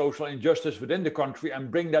aspects of social injustice within the country,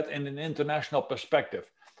 and bring that in an international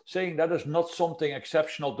perspective, saying that is not something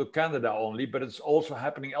exceptional to Canada only, but it's also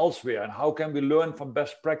happening elsewhere. And how can we learn from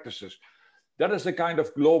best practices? That is the kind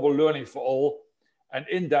of global learning for all. And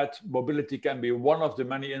in that, mobility can be one of the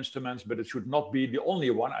many instruments, but it should not be the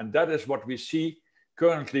only one. And that is what we see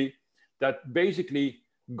currently, that basically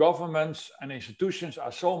governments and institutions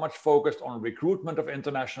are so much focused on recruitment of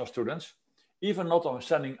international students, even not on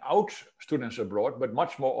sending out students abroad, but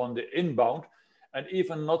much more on the inbound, and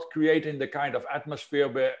even not creating the kind of atmosphere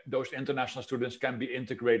where those international students can be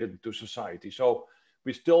integrated into society. So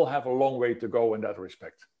we still have a long way to go in that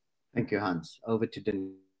respect. Thank you, Hans. Over to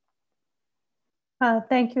Denise.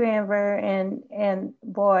 Thank you, Amber. And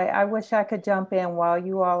boy, I wish I could jump in while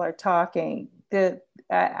you all are talking.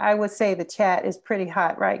 I would say the chat is pretty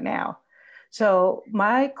hot right now. So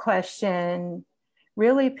my question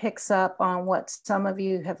really picks up on what some of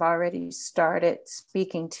you have already started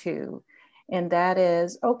speaking to. And that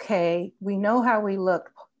is, okay, we know how we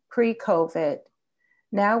looked pre-COVID.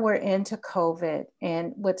 Now we're into COVID.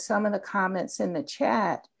 And with some of the comments in the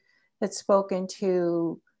chat, it's spoken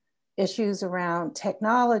to issues around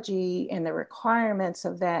technology and the requirements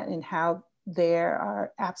of that, and how there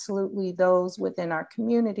are absolutely those within our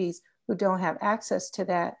communities who don't have access to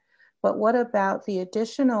that. But what about the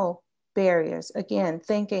additional barriers? Again,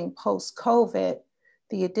 thinking post-COVID,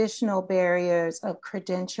 the additional barriers of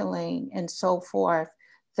credentialing and so forth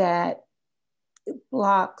that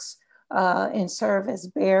blocks and serve as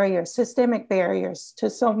barriers, systemic barriers to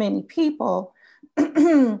so many people.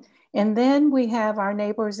 And then we have our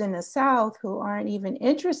neighbors in the South who aren't even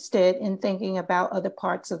interested in thinking about other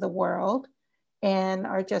parts of the world and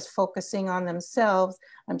are just focusing on themselves.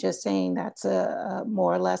 I'm just saying that's a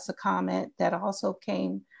more or less a comment that also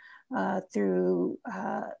came through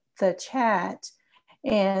the chat.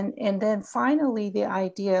 And then finally, the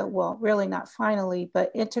idea, well, really not finally,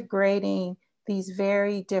 but integrating these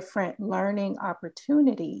very different learning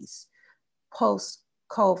opportunities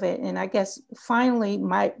post-COVID. And I guess finally,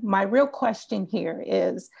 my real question here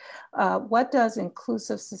is, what does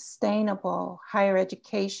inclusive, sustainable higher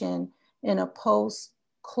education in a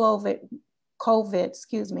post-COVID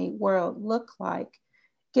world look like,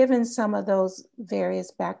 given some of those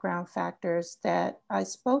various background factors that I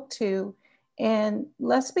spoke to? And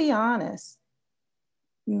let's be honest,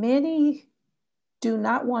 many do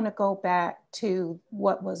not want to go back to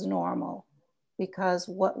what was normal. because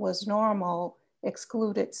what was normal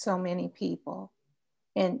excluded so many people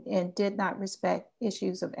and did not respect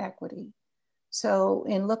issues of equity. So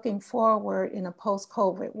in looking forward in a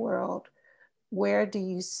post-COVID world, where do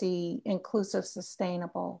you see inclusive,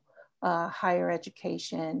 sustainable higher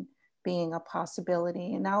education being a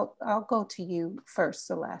possibility? And I'll go to you first,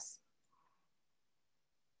 Celeste.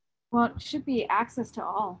 Well, it should be access to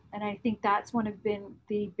all. And I think that's been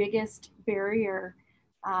the biggest barrier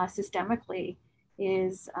systemically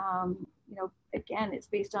is, again, it's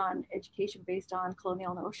based on education, based on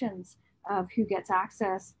colonial notions of who gets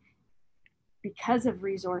access because of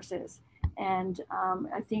resources. And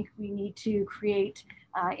I think we need to create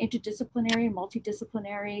interdisciplinary,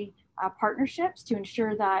 multidisciplinary partnerships to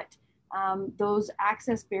ensure that those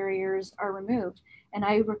access barriers are removed. And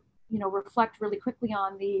I reflect really quickly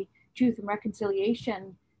on the Truth and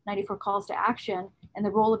Reconciliation 94 calls to action and the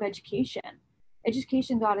role of education.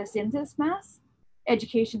 Education got us into this mess.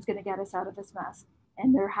 Education's going to get us out of this mess.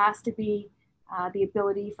 And there has to be the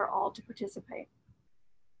ability for all to participate.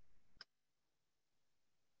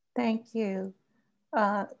 Thank you.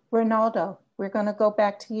 Ronaldo, we're going to go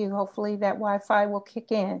back to you. Hopefully that Wi-Fi will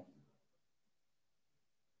kick in.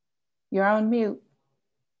 You're on mute.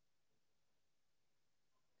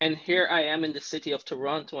 And here I am in the city of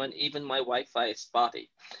Toronto, and even my Wi-Fi is spotty.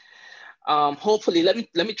 Hopefully, let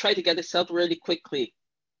me try to get this out really quickly.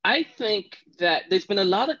 I think that there's been a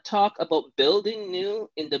lot of talk about building new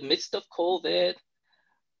in the midst of COVID,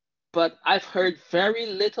 but I've heard very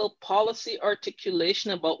little policy articulation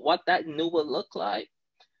about what that new will look like.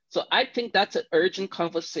 So I think that's an urgent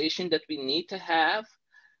conversation that we need to have.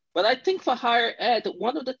 But I think for higher ed,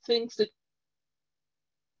 one of the things that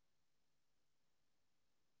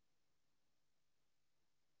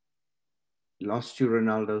Lost you,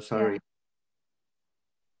 Ronaldo, sorry.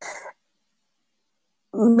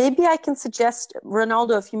 Yeah. Maybe I can suggest,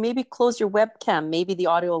 Ronaldo, if you maybe close your webcam, maybe the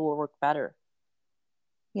audio will work better.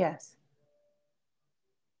 Yes.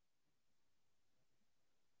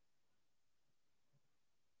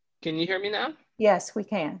 Can you hear me now? Yes, we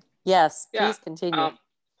can. Yes, please continue.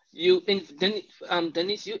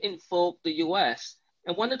 Denise, you invoked the US.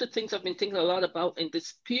 And one of the things I've been thinking a lot about in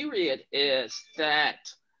this period is that,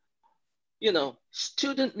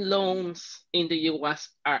 student loans in the US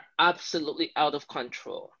are absolutely out of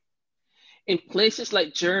control. In places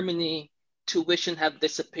like Germany, tuition have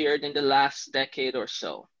disappeared in the last decade or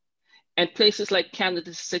so. And places like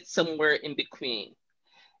Canada sit somewhere in between.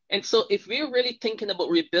 And so if we're really thinking about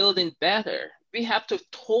rebuilding better, we have to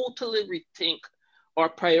totally rethink our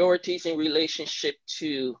priorities in relationship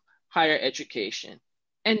to higher education.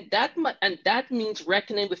 And that means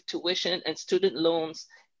reckoning with tuition and student loans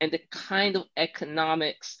and the kind of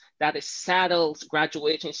economics that it saddles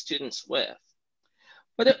graduating students with.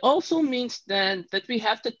 But it also means then that we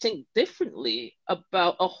have to think differently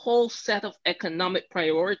about a whole set of economic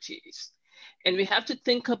priorities. And we have to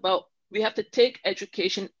take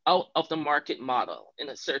education out of the market model in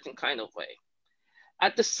a certain kind of way.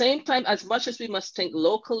 At the same time, as much as we must think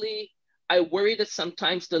locally, I worry that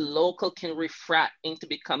sometimes the local can refract into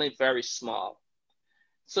becoming very small.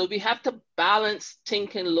 So we have to balance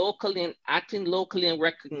thinking locally and acting locally and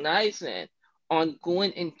recognizing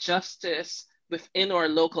ongoing injustice within our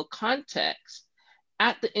local context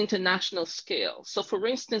at the international scale. So for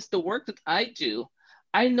instance, the work that I do,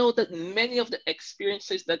 I know that many of the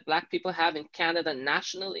experiences that Black people have in Canada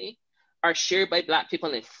nationally are shared by Black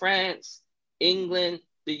people in France, England,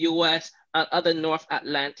 the US, and other North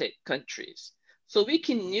Atlantic countries. So we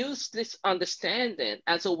can use this understanding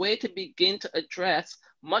as a way to begin to address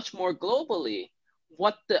much more globally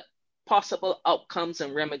what the possible outcomes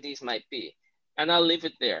and remedies might be. And I'll leave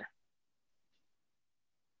it there.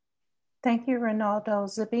 Thank you, Ronaldo.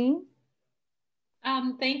 Zabine?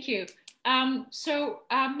 Thank you. So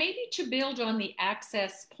maybe to build on the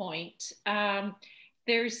access point,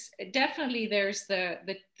 there's the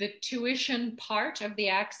tuition part of the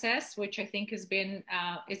access, which I think has been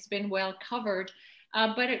it's been well covered.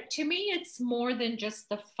 But to me, it's more than just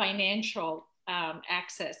the financial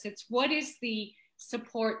access. It's what is the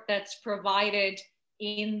support that's provided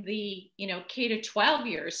in the K to 12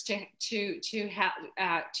 years to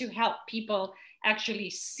help people actually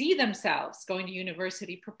see themselves going to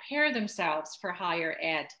university, prepare themselves for higher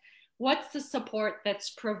ed. What's the support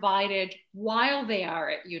that's provided while they are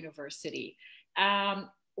at university?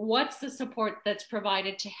 What's the support that's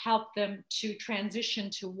provided to help them to transition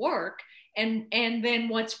to work? And then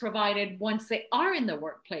what's provided once they are in the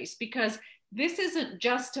workplace? Because this isn't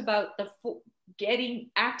just about getting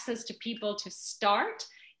access to people to start.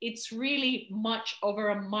 it's really much over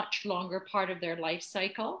a much longer part of their life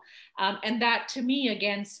cycle. And that to me,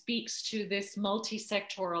 again, speaks to this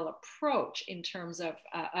multi-sectoral approach in terms of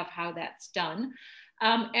how that's done.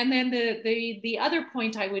 And then the other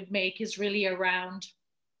point I would make is really around,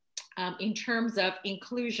 in terms of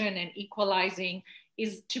inclusion and equalizing,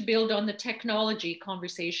 is to build on the technology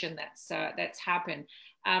conversation that's happened.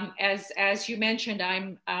 As you mentioned,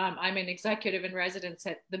 I'm an executive in residence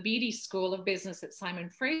at the Beatty School of Business at Simon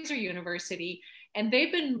Fraser University, and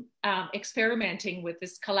they've been experimenting with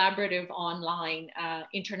this collaborative online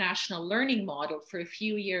international learning model for a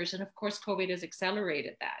few years, and of course, COVID has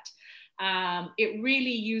accelerated that. It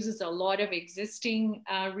really uses a lot of existing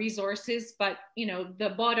resources, but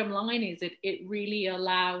the bottom line is it really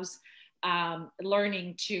allows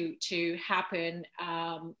learning to happen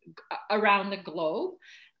around the globe.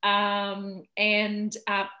 And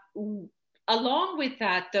along with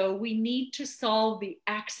that, though, we need to solve the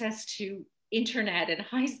access to internet and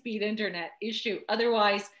high-speed internet issue.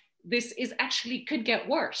 Otherwise, this is actually could get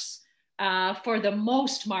worse for the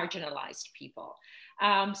most marginalized people.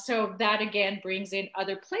 So that again brings in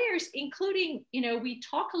other players, including, we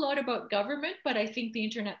talk a lot about government, but I think the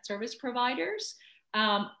internet service providers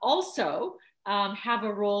also have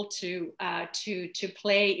a role to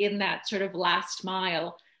play in that sort of last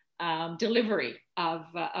mile delivery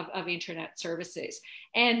of internet services.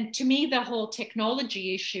 And to me, the whole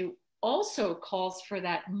technology issue also calls for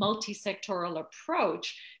that multi-sectoral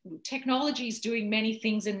approach. Technology is doing many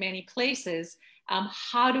things in many places.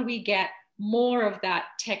 How do we get more of that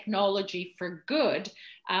technology for good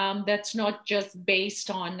that's not just based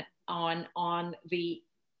on the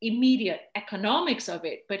immediate economics of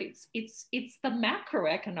it, but it's the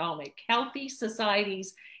macroeconomic. Healthy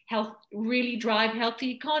societies really drive healthy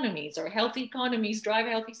economies, or healthy economies drive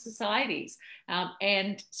healthy societies.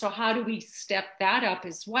 And so how do we step that up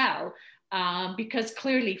as well? Because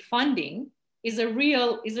clearly funding is a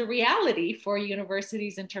reality for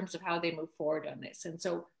universities in terms of how they move forward on this. And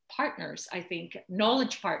so partners, I think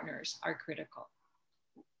knowledge partners are critical.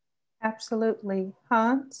 Absolutely.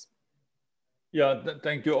 Hans? Yeah,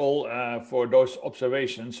 thank you all for those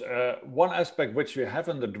observations. One aspect which we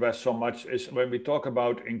haven't addressed so much is when we talk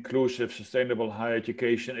about inclusive, sustainable higher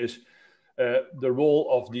education is the role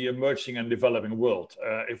of the emerging and developing world.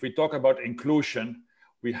 If we talk about inclusion,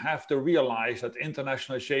 we have to realize that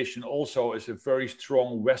internationalization also is a very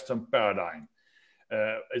strong Western paradigm.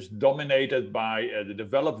 It's dominated by the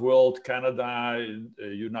developed world, Canada,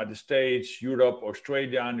 United States, Europe,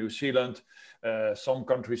 Australia, New Zealand, some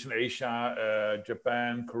countries in Asia,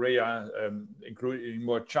 Japan, Korea, including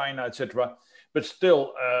more China, etc. But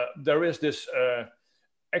still, there is this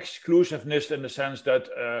exclusiveness in the sense that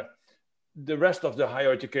the rest of the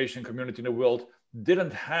higher education community in the world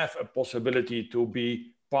didn't have a possibility to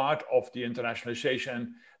be part of the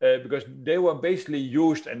internationalization because they were basically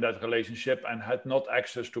used in that relationship and had not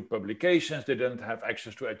access to publications, they didn't have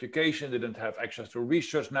access to education, they didn't have access to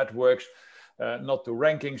research networks, not to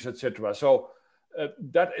rankings, etc. So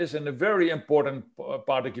that is a very important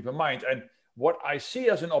part to keep in mind. And what I see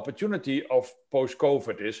as an opportunity of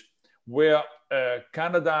post-COVID is where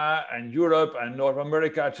Canada and Europe and North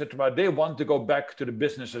America, etc., they want to go back to the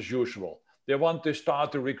business as usual. They want to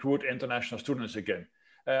start to recruit international students again.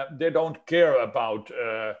 They don't care about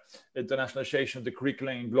internationalization of the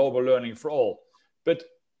curriculum and global learning for all. But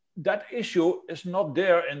that issue is not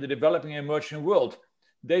there in the developing and emerging world.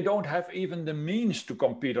 They don't have even the means to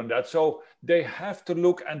compete on that. So they have to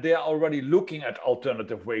look, and they are already looking at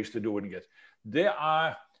alternative ways to doing it. They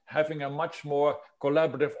are having a much more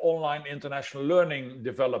collaborative online international learning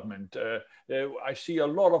development. I see a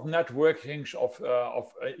lot of networkings of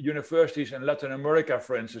universities in Latin America,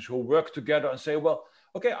 for instance, who work together and say, well,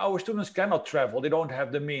 okay, our students cannot travel, they don't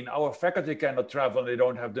have the mean. Our faculty cannot travel, they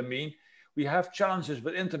don't have the mean. We have challenges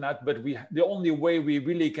with internet, but the only way we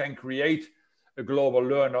really can create a global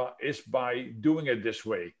learner is by doing it this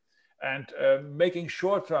way. And making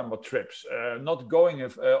short-term trips, not going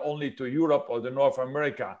only to Europe or to North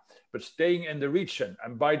America, but staying in the region,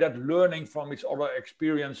 and by that learning from each other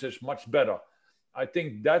experiences much better. I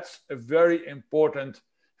think that's a very important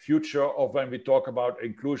future of when we talk about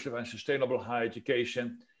inclusive and sustainable higher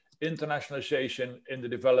education, internationalization in the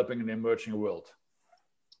developing and emerging world.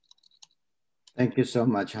 Thank you so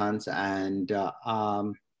much, Hans. And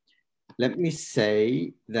let me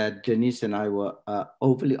say that Denise and I were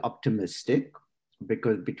overly optimistic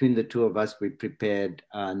because between the two of us, we prepared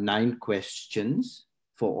 9 questions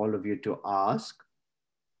for all of you to ask.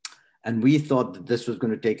 And we thought that this was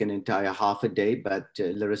going to take an entire half a day, but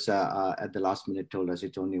Larissa at the last minute told us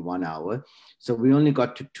it's only 1 hour. So we only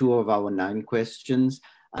got to 2 of our 9 questions.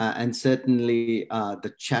 And certainly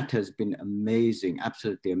the chat has been amazing,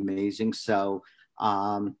 absolutely amazing. So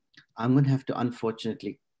I'm going to have to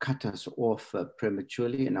unfortunately cut us off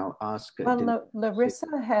prematurely, and I'll ask. Well, Larissa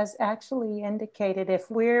has actually indicated if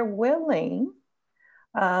we're willing,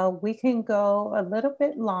 we can go a little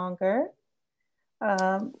bit longer.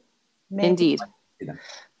 Indeed.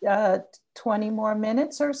 20 more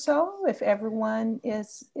minutes or so, if everyone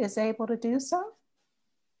is able to do so.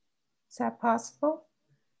 Is that possible?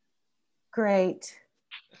 Great.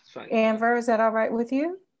 That's fine. Anver, is that all right with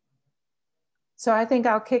you? So I think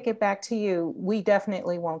I'll kick it back to you. We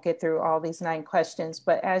definitely won't get through all these 9 questions,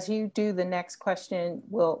 but as you do the next question,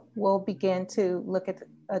 we'll begin to look at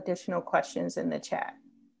additional questions in the chat.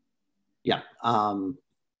 Yeah.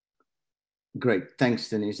 Great. Thanks,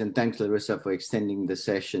 Denise. And thanks, Larissa, for extending the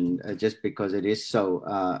session, just because it is so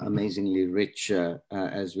amazingly rich,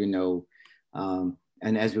 as we know,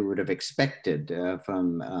 and as we would have expected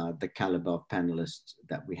from the caliber of panelists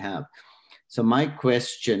that we have. So my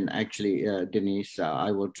question, actually, Denise,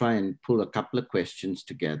 I will try and pull a couple of questions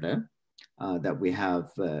together that we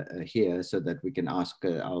have here so that we can ask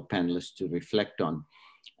our panelists to reflect on.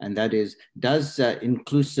 And that is, does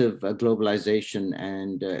inclusive globalization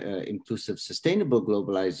and inclusive sustainable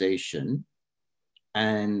globalization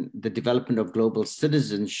and the development of global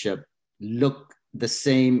citizenship look the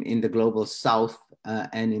same in the global South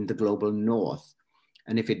and in the global North?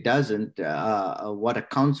 And if it doesn't, what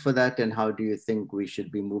accounts for that, and how do you think we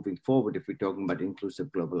should be moving forward if we're talking about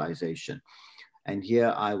inclusive globalization? And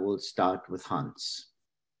here I will start with Hans.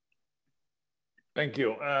 Thank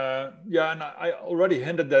you. Yeah, and I already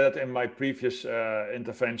hinted that in my previous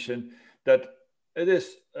intervention, that it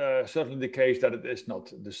is certainly the case that it is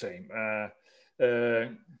not the same.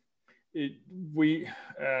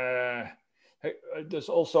 There's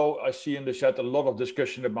also, I see in the chat, a lot of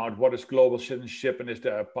discussion about what is global citizenship and is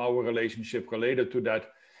there a power relationship related to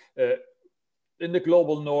that. In the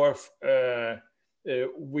global North,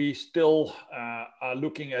 we still are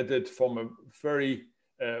looking at it from a very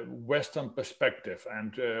Western perspective,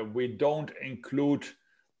 and we don't include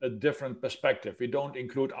a different perspective. We don't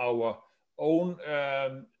include our own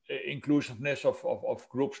inclusiveness of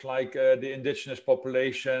groups like the indigenous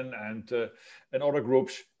population and other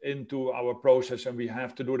groups into our process, and we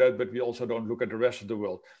have to do that, but we also don't look at the rest of the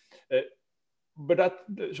world.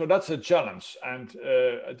 So that's a challenge, and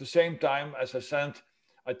at the same time, as I said,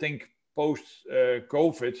 I think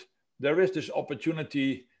post-COVID, there is this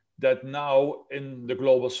opportunity that now in the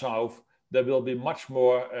global South, there will be much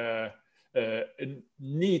more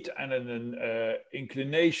need and an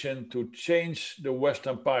inclination to change the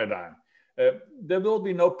Western paradigm. There will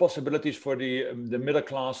be no possibilities for the middle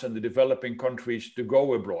class and the developing countries to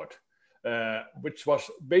go abroad, which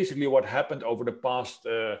was basically what happened over the past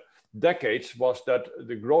decades, was that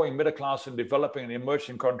the growing middle class in developing and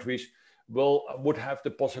emerging countries would have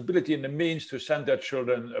the possibility and the means to send their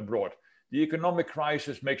children abroad. The economic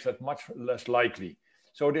crisis makes that much less likely.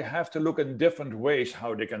 So they have to look in different ways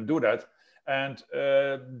how they can do that. And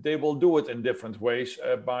they will do it in different ways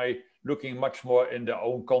by looking much more in their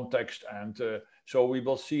own context. And so we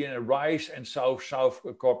will see a rise in South-South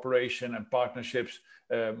cooperation and partnerships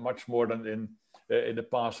much more than in the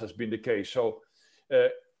past has been the case. So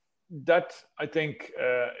that, I think,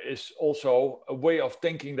 is also a way of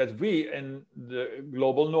thinking that we in the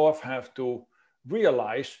global North have to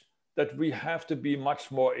realize that we have to be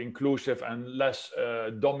much more inclusive and less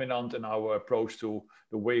dominant in our approach to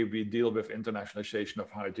the way we deal with internationalization of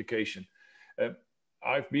higher education.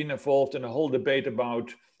 I've been involved in a whole debate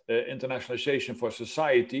about internationalization for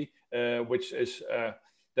society, which is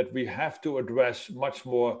that we have to address much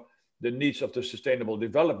more the needs of the Sustainable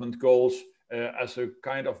Development Goals as a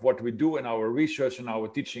kind of what we do in our research and our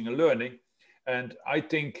teaching and learning. And I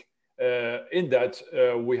think in that,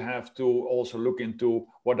 we have to also look into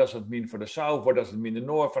what does it mean for the South, what does it mean the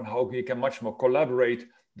North, and how we can much more collaborate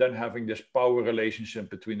than having this power relationship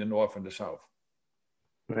between the North and the South.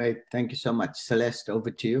 Great, thank you so much. Celeste, over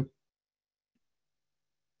to you.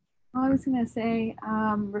 I was going to say,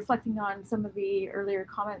 reflecting on some of the earlier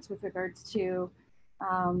comments with regards to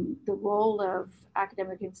the role of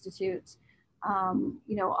academic institutes,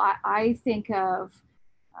 I think of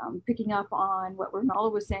picking up on what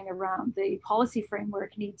Ronaldo was saying around the policy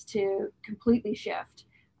framework needs to completely shift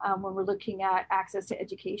when we're looking at access to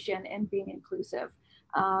education and being inclusive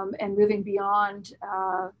and moving beyond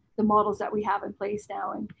the models that we have in place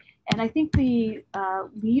now. And I think the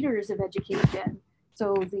leaders of education,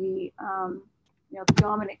 so the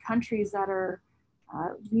dominant countries that are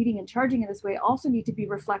leading and charging in this way, also need to be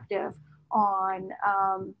reflective on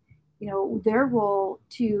their role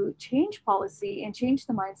to change policy and change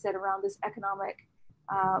the mindset around this economic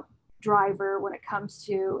driver when it comes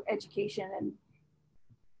to education. And,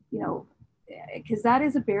 because that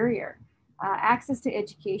is a barrier. Access to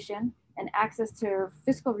education and access to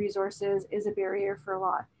fiscal resources is a barrier for a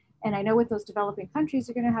lot. And I know with those developing countries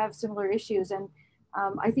are going to have similar issues. And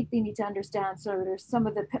I think they need to understand, so there's some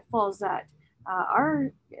of the pitfalls that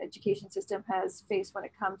our education system has faced when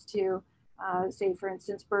it comes to, say, for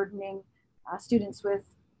instance, burdening students with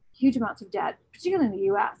huge amounts of debt, particularly in the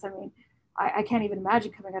US. I mean, I can't even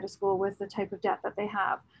imagine coming out of school with the type of debt that they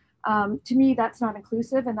have. To me, that's not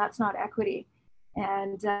inclusive and that's not equity.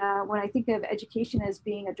 And when I think of education as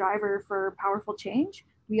being a driver for powerful change,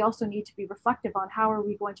 we also need to be reflective on how are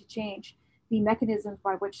we going to change the mechanisms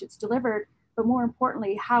by which it's delivered, but more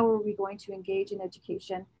importantly, how are we going to engage in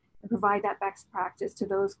education and provide that best practice to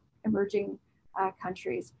those emerging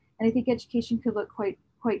countries. And I think education could look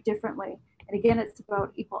quite differently. And again, it's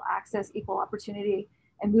about equal access, equal opportunity,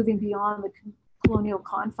 and moving beyond the colonial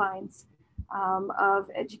confines of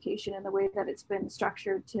education and the way that it's been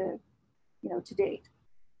structured to date.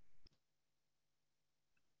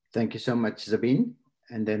 Thank you so much, Sabine,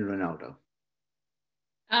 and then Ronaldo.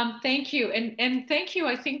 Thank you, and thank you.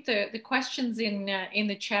 I think the questions in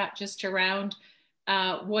the chat just around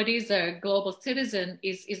what is a global citizen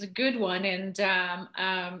is a good one, and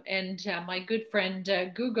my good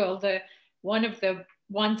friend Google, one of the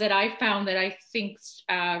ones that I found that I think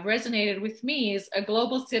resonated with me is a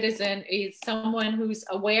global citizen is someone who's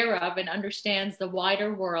aware of and understands the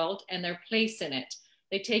wider world and their place in it.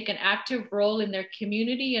 They take an active role in their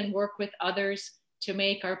community and work with others to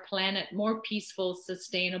make our planet more peaceful,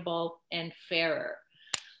 sustainable, and fairer.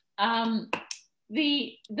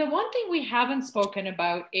 The one thing we haven't spoken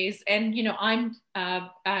about is, and I'm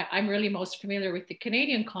really most familiar with the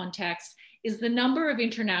Canadian context, is the number of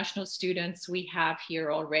international students we have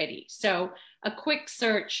here already. So a quick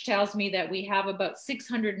search tells me that we have about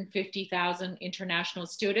 650,000 international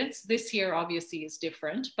students. This year obviously is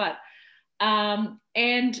different, but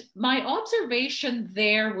and my observation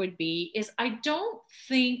there would be is I don't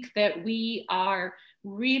think that we are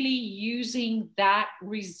really using that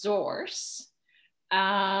resource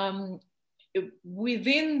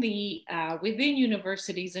within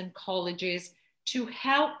universities and colleges to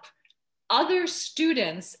help other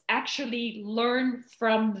students actually learn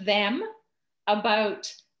from them about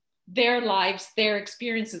their lives, their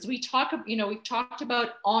experiences. We've talked about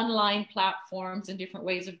online platforms and different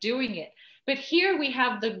ways of doing it. But here we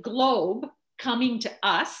have the globe coming to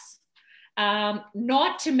us,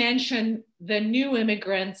 not to mention the new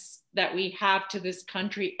immigrants that we have to this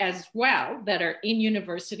country as well, that are in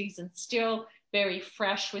universities and still very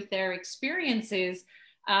fresh with their experiences.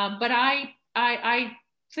 But I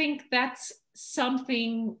think that's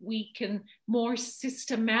something we can more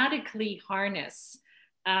systematically harness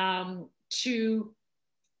to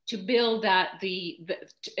build that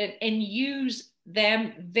and use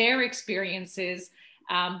their experiences,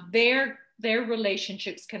 their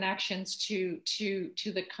relationships, connections to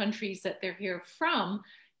the countries that they're here from,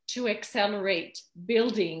 to accelerate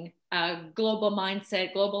building a global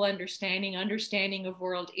mindset, global understanding of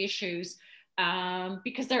world issues,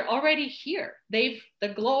 because they're already here. The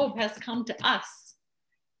globe has come to us,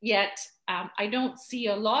 yet I don't see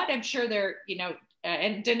a lot. I'm sure they're,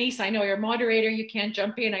 and Denise, I know you're a moderator, you can't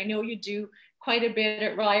jump in. I know you do quite a bit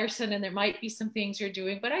at Ryerson, and there might be some things you're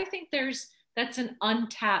doing, but I think that's an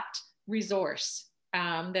untapped resource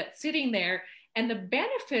that's sitting there. And the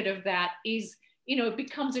benefit of that is, it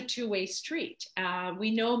becomes a two-way street.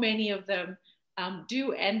 We know many of them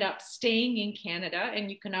do end up staying in Canada,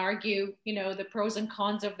 and you can argue, the pros and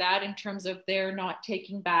cons of that in terms of they're not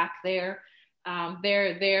taking back their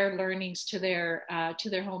learnings to their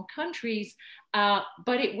home countries,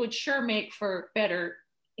 but it would sure make for better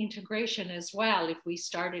integration as well if we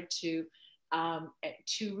started to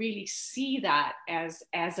really see that as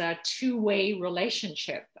a two-way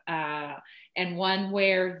relationship, and one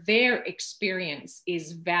where their experience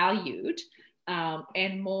is valued,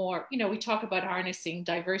 and more, we talk about harnessing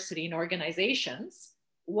diversity in organizations.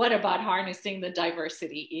 What about harnessing the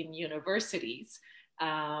diversity in universities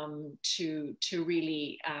to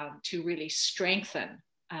really strengthen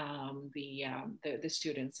the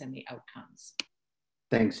students and the outcomes?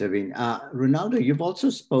 Thanks, Sabine. Ronaldo, you've also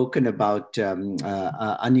spoken about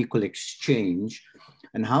unequal exchange.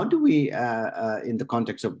 And how do we, in the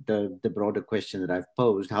context of the broader question that I've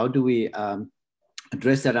posed, how do we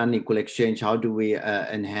address that unequal exchange? How do we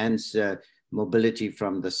enhance mobility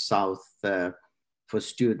from the South for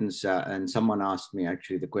students? And someone asked me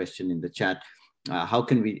actually the question in the chat, how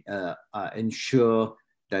can we ensure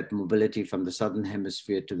that mobility from the Southern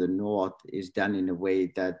Hemisphere to the North is done in a way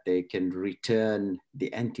that they can return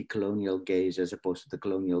the anti-colonial gaze as opposed to the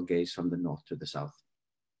colonial gaze from the North to the South?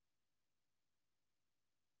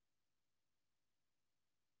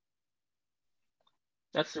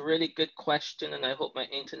 That's a really good question, and I hope my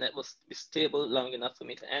internet will be stable long enough for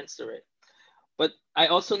me to answer it. But I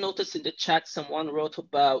also noticed in the chat someone wrote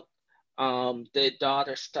about their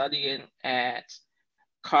daughter studying at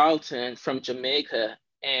Carleton from Jamaica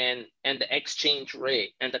and the exchange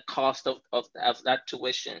rate and the cost of that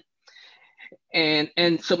tuition.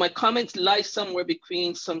 And so my comments lie somewhere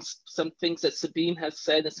between some things that Sabine has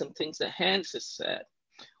said and some things that Hans has said,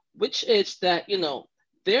 which is that, you know,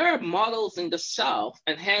 there are models in the South,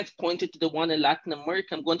 and Hans pointed to the one in Latin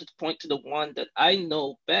America. I'm going to point to the one that I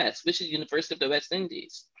know best, which is the University of the West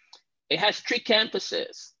Indies. It has 3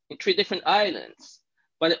 campuses in 3 different islands,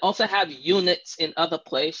 but it also have units in other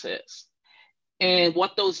places. And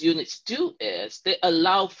what those units do is they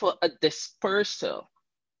allow for a dispersal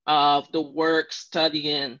of the work,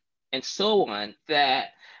 studying, and so on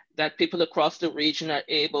that people across the region are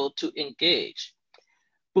able to engage.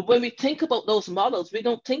 But when we think about those models, we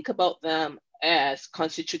don't think about them as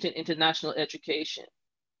constituting international education.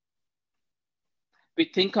 We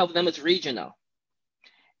think of them as regional.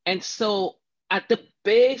 And so at the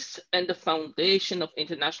base and the foundation of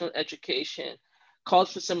international education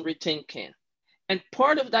calls for some rethinking. And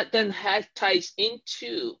part of that then ties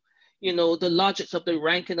into, you know, the logics of the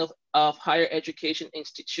ranking of higher education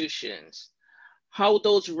institutions, how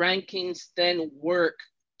those rankings then work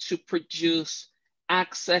to produce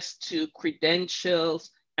access to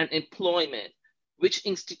credentials and employment, which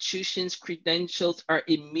institutions' credentials are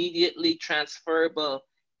immediately transferable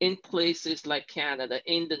in places like Canada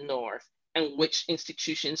in the North, and which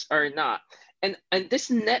institutions are not. And this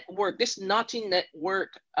network, this knotty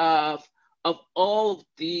network of all of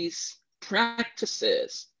these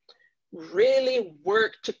practices really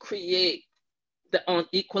work to create the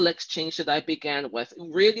unequal exchange that I began with.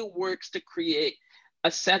 It really works to create a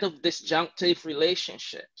set of disjunctive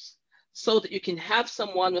relationships so that you can have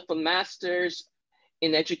someone with a master's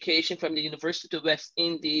in education from the University of the West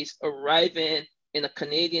Indies arriving in a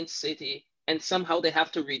Canadian city, and somehow they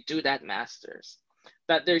have to redo that master's.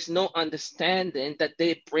 That there's no understanding that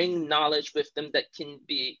they bring knowledge with them that can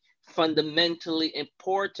be fundamentally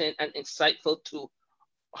important and insightful to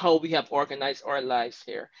how we have organized our lives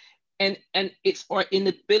here. And it's our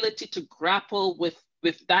inability to grapple with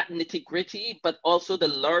that nitty-gritty, but also the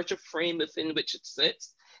larger frame within which it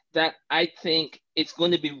sits, that I think it's going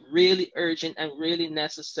to be really urgent and really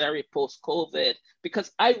necessary post-COVID,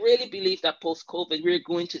 because I really believe that post-COVID, we're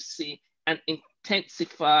going to see an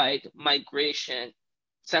intensified migration,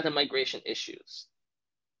 set of migration issues.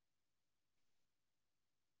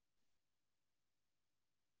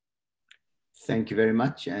 Thank you very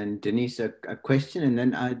much. And Denise, a question, and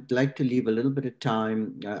then I'd like to leave a little bit of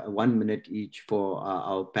time, 1 minute each, for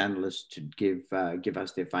our panelists to give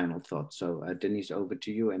us their final thoughts. So Denise, over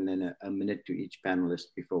to you, and then a minute to each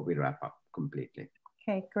panelist before we wrap up completely.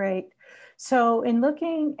 Okay, great. So in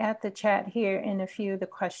looking at the chat here and a few of the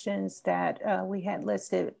questions that we had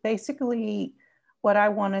listed, basically what I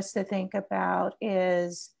want us to think about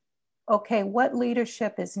is, okay, what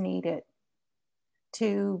leadership is needed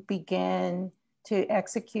to begin to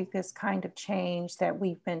execute this kind of change that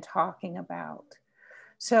we've been talking about?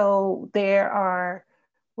 So there are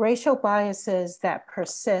racial biases that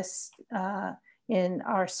persist in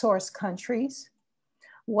our source countries.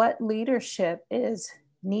 What leadership is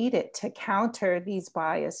needed to counter these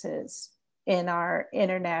biases in our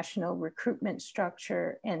international recruitment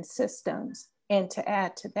structure and systems? And to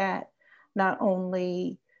add to that, not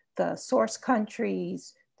only the source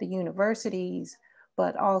countries, the universities,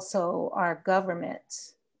 but also our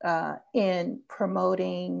governments in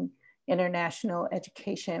promoting international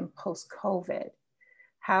education post-COVID.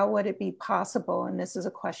 How would it be possible, and this is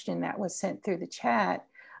a question that was sent through the chat,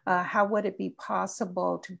 how would it be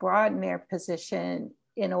possible to broaden their position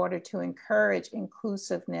in order to encourage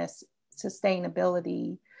inclusiveness,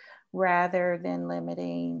 sustainability, rather than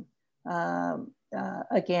limiting,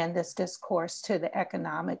 again, this discourse to the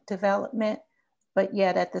economic development? But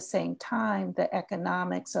yet at the same time, the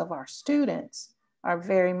economics of our students are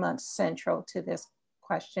very much central to this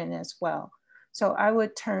question as well. So I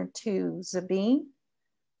would turn to Sabine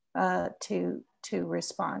to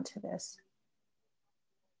respond to this.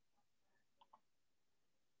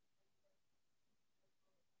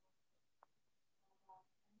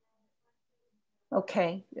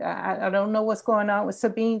 Okay, I don't know what's going on with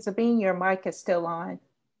Sabine. Sabine, your mic is still on.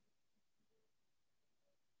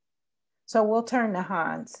 So we'll turn to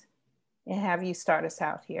Hans. and have you start us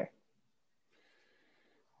out here.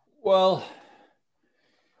 Well,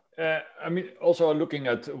 I mean, also looking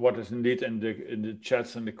at what is indeed in the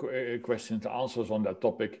chats and the questions and answers on that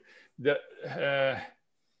topic,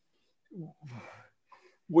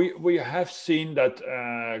 we have seen that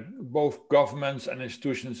both governments and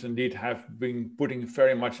institutions indeed have been putting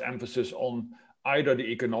very much emphasis on either the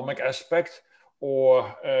economic aspect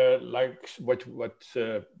or like what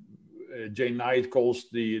Jane Knight calls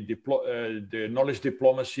the knowledge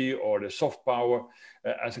diplomacy or the soft power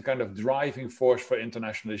as a kind of driving force for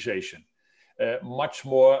internationalization. Much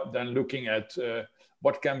more than looking at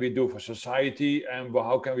what can we do for society and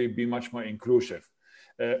how can we be much more inclusive.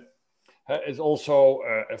 It's also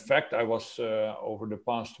a fact. I was over the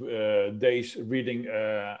past days reading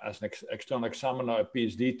as an external examiner a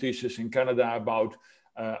PhD thesis in Canada about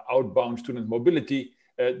outbound student mobility,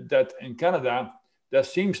 that in Canada there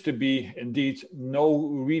seems to be indeed no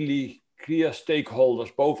really clear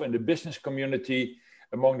stakeholders, both in the business community,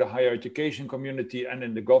 among the higher education community, and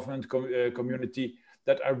in the government community,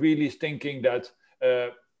 that are really thinking that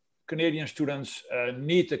Canadian students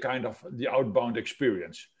need the kind of the outbound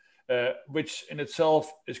experience, which in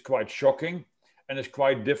itself is quite shocking and is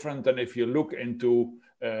quite different than if you look into,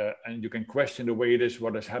 and you can question the way it is,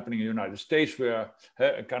 what is happening in the United States, where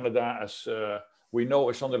Canada, as we know,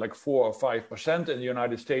 is something like 4 or 5%. In the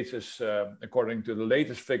United States is, according to the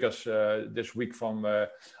latest figures this week from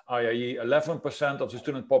IIE, 11% of the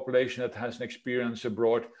student population that has an experience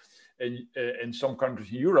abroad. In some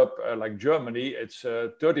countries in Europe, like Germany, it's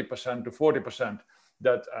 30% to 40%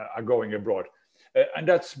 that are going abroad. And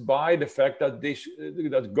that's by the fact that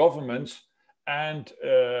that governments and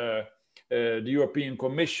the European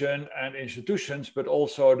Commission and institutions, but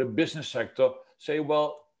also the business sector, say,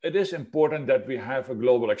 well, it is important that we have a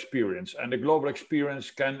global experience. And the global experience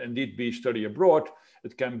can indeed be study abroad.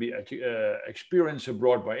 It can be experience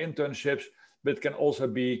abroad by internships, but it can also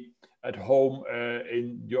be at home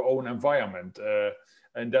in your own environment.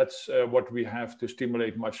 And that's what we have to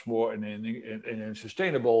stimulate much more in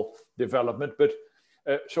sustainable development. But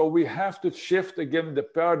so we have to shift again the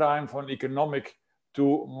paradigm from economic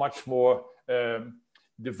to much more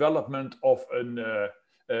development of a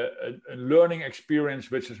learning experience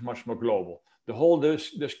which is much more global. The whole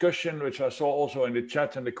discussion, which I saw also in the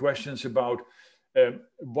chat and the questions about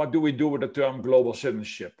what do we do with the term global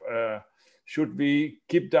citizenship? Should we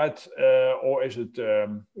keep that or is it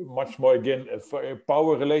much more, again, a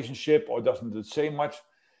power relationship, or doesn't it say much?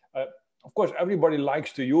 Of course, everybody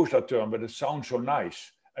likes to use that term, but it sounds so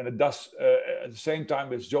nice. And it does, at the same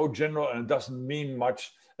time, it's so general and it doesn't mean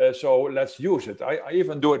much. So let's use it. I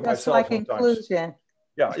even do it myself like sometimes. Inclusion.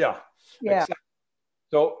 Yeah. Exactly.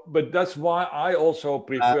 So, but that's why I also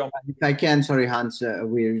prefer. If I can, sorry, Hans,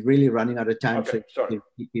 we're really running out of time. Okay, so sorry.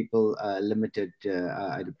 Keep people limited.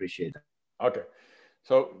 I'd appreciate that. Okay.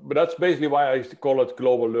 So, but that's basically why I call it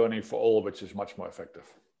global learning for all, which is much more effective.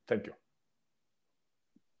 Thank you.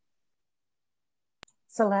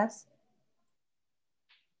 Celeste?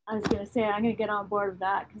 I was going to say, I'm going to get on board with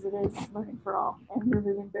that because it is learning for all and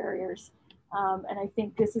removing barriers. And I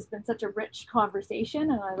think this has been such a rich conversation,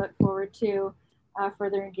 and I look forward to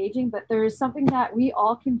further engaging. But there is something that we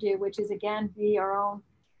all can do, which is, again, be our own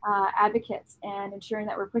advocates and ensuring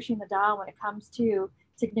that we're pushing the dial when it comes to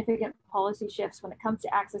significant policy shifts, when it comes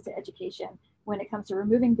to access to education, when it comes to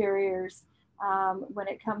removing barriers, when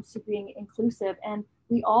it comes to being inclusive. And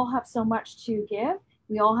we all have so much to give.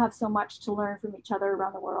 We all have so much to learn from each other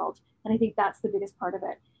around the world. And I think that's the biggest part of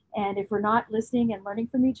it. And if we're not listening and learning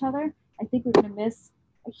from each other, I think we're going to miss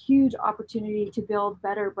a huge opportunity to build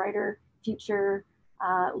better, brighter future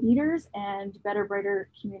leaders and better, brighter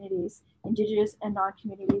communities, Indigenous and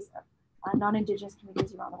non-Indigenous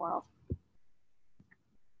communities around the world.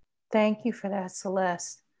 Thank you for that,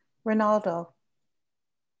 Celeste. Ronaldo.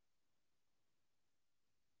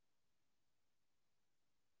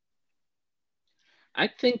 I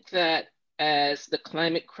think that as the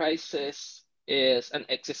climate crisis is an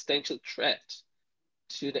existential threat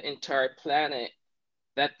to the entire planet,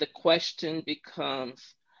 that the question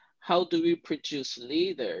becomes, how do we produce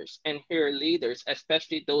leaders and hear leaders,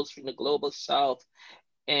 especially those from the global South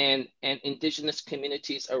and Indigenous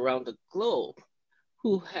communities around the globe,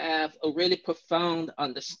 who have a really profound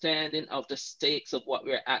understanding of the stakes of what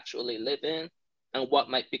we're actually living and what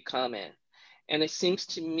might be coming. And it seems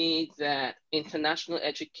to me that international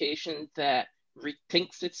education that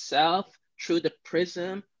rethinks itself through the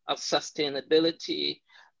prism of sustainability,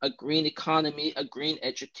 a green economy, a green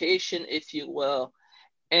education, if you will,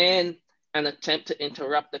 and an attempt to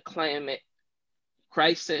interrupt the climate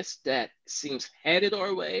crisis that seems headed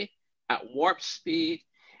our way at warp speed,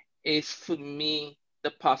 is for me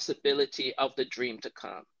the possibility of the dream to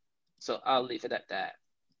come. So I'll leave it at that.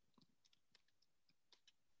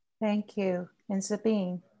 Thank you. And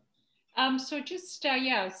Sabine? So just,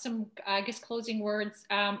 some, I guess, closing words.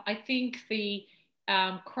 I think the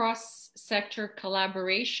cross-sector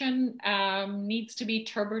collaboration needs to be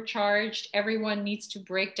turbocharged. Everyone needs to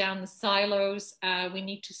break down the silos. We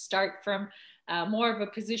need to start from more of a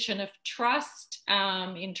position of trust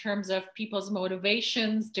in terms of people's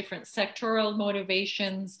motivations, different sectoral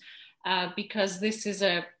motivations, because this is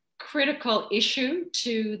a critical issue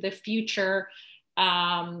to the future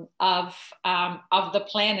of the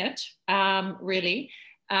planet, really.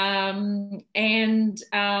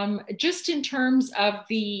 Just in terms of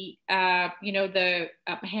the, the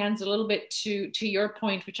hands a little bit to your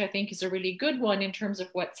point, which I think is a really good one in terms of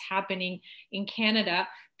what's happening in Canada.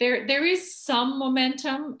 There is some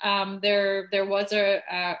momentum. There was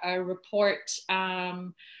a report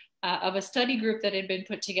of a study group that had been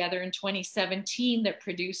put together in 2017 that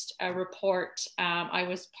produced a report. I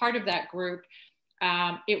was part of that group.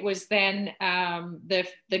 It was then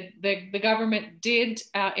the government did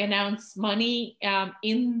announce money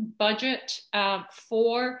in budget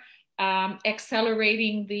for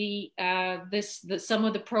accelerating some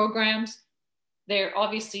of the programs. There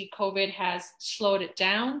obviously COVID has slowed it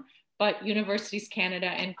down, but Universities Canada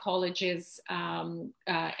and colleges and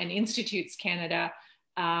Institutes Canada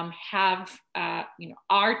are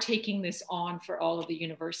taking this on for all of the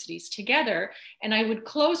universities together. And I would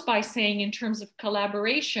close by saying, in terms of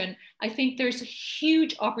collaboration, I think there's a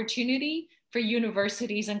huge opportunity for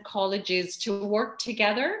universities and colleges to work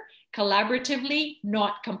together collaboratively,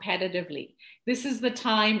 not competitively. This is the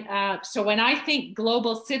time. So when I think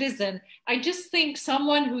global citizen, I just think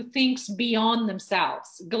someone who thinks beyond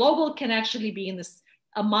themselves. Global can actually be in this,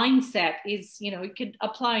 a mindset is, you could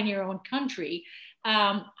apply in your own country.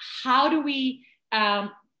 How do we, I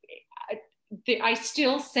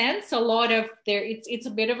still sense a lot of there, it's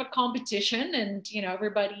a bit of a competition, and,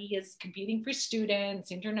 everybody is competing for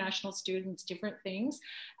students, international students, different things.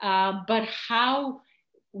 But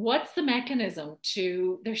what's the mechanism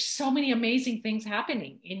there's so many amazing things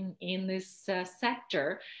happening in this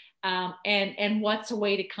sector. And what's a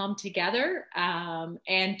way to come together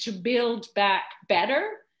and to build back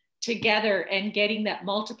better together, and getting that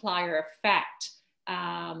multiplier effect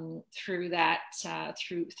through that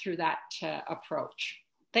approach.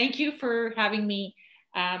 Thank you for having me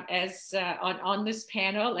on this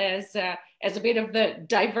panel as a bit of the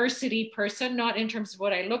diversity person, not in terms of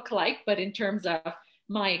what I look like, but in terms of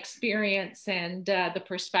my experience and the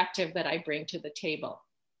perspective that I bring to the table.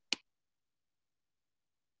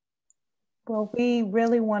 Well, we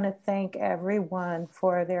really want to thank everyone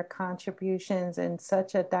for their contributions in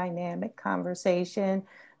such a dynamic conversation.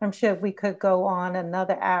 I'm sure we could go on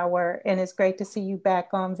another hour, and it's great to see you back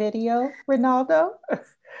on video, Ronaldo.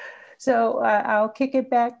 So I'll kick it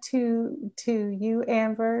back to you,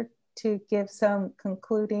 Amber, to give some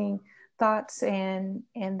concluding thoughts, and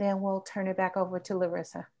then we'll turn it back over to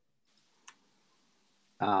Larissa.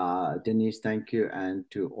 Denise, thank you. And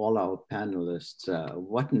to all our panelists,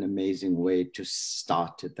 what an amazing way to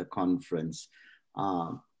start at the conference.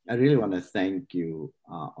 I really want to thank you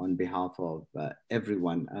on behalf of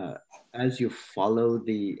everyone. As you follow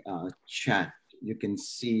the chat, you can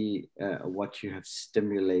see what you have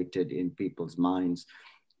stimulated in people's minds.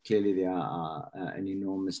 Clearly, there are an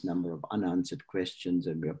enormous number of unanswered questions,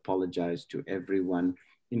 and we apologize to everyone,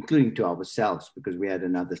 including to ourselves, because we had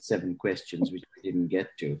another 7 questions which we didn't get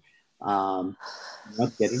to.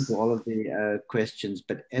 Not getting to all of the questions,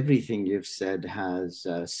 but everything you've said has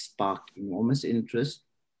sparked enormous interest.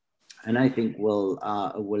 And I think we'll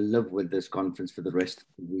live with this conference for the rest of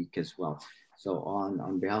the week as well. So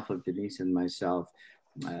on behalf of Denise and myself,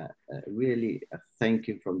 really thank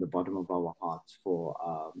you from the bottom of our hearts for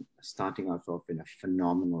starting us off in a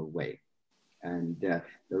phenomenal way. And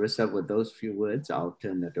Larissa, with those few words, I'll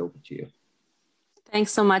turn that over to you.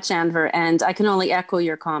 Thanks so much, Anver. And I can only echo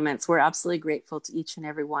your comments. We're absolutely grateful to each and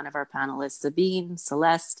every one of our panelists, Sabine,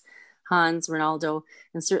 Celeste, Hans, Ronaldo,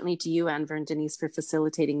 and certainly to you, Anver and Denise, for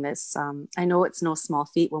facilitating this. I know it's no small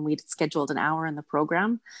feat when we scheduled an hour in the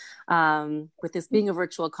program. With this being a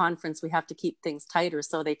virtual conference, we have to keep things tighter,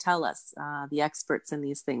 so they tell us, the experts in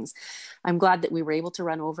these things. I'm glad that we were able to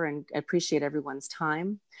run over, and appreciate everyone's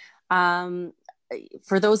time.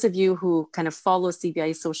 For those of you who kind of follow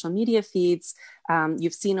CBIE social media feeds,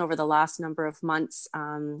 you've seen over the last number of months,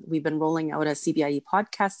 we've been rolling out a CBIE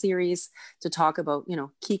podcast series to talk about,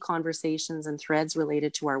 key conversations and threads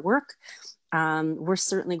related to our work. we're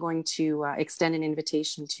certainly going to extend an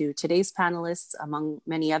invitation to today's panelists, among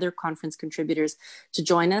many other conference contributors, to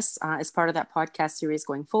join us as part of that podcast series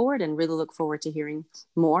going forward, and really look forward to hearing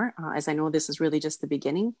more, as I know this is really just the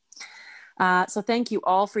beginning. So thank you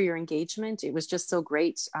all for your engagement. It was just so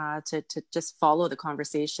great to just follow the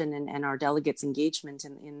conversation and our delegates' engagement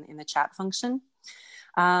in the chat function.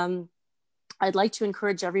 I'd like to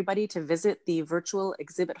encourage everybody to visit the virtual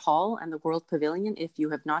exhibit hall and the World Pavilion if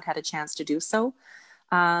you have not had a chance to do so.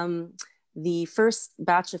 The first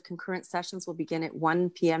batch of concurrent sessions will begin at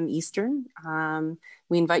 1 p.m. Eastern.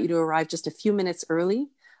 We invite you to arrive just a few minutes early.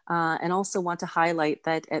 And also want to highlight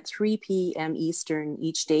that at 3 p.m. Eastern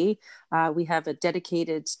each day, we have a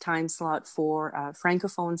dedicated time slot for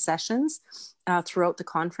Francophone sessions throughout the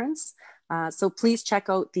conference. So please check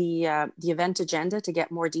out the event agenda to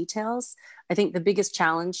get more details. I think the biggest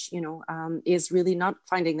challenge, is really not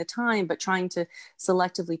finding the time, but trying to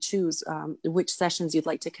selectively choose which sessions you'd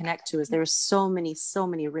like to connect to, as there are so many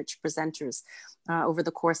rich presenters over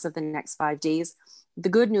the course of the next 5 days. The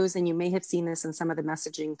good news, and you may have seen this in some of the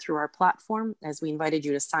messaging through our platform, as we invited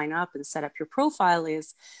you to sign up and set up your profile,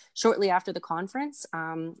 is shortly after the conference,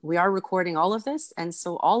 we are recording all of this. And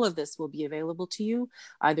so all of this will be available to you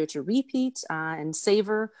either to repeat and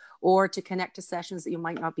savor, or to connect to sessions that you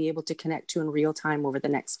might not be able to connect to in real time over the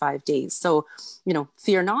next 5 days. So,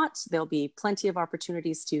 fear not, there'll be plenty of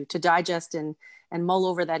opportunities to digest and mull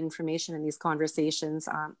over that information in these conversations,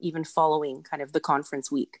 even following kind of the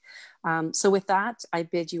conference week. So with that, I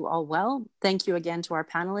bid you all well. Thank you again to our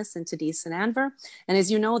panelists and to Denise and Anver. And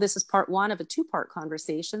as you know, this is part one of a two-part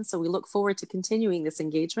conversation. So we look forward to continuing this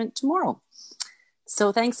engagement tomorrow.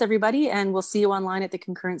 So thanks everybody, and we'll see you online at the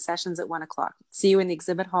concurrent sessions at 1 o'clock. See you in the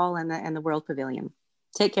exhibit hall and the World Pavilion.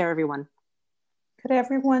 Take care, everyone. Could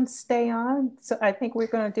everyone stay on? So I think we're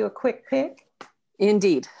going to do a quick pick.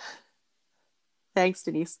 Indeed. Thanks,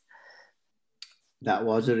 Denise. That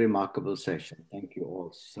was a remarkable session. Thank you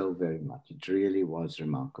all so very much. It really was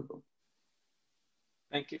remarkable.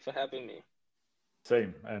 Thank you for having me.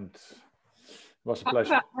 Same, and it was a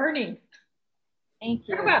pleasure. Talk about learning. Thank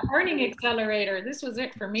you. Talk about Learning Accelerator. This was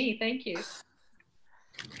it for me. Thank you.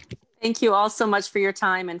 Thank you all so much for your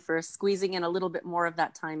time and for squeezing in a little bit more of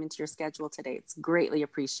that time into your schedule today. It's greatly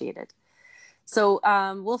appreciated. So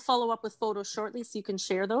we'll follow up with photos shortly so you can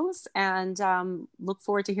share those, and look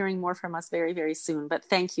forward to hearing more from us very, very soon. But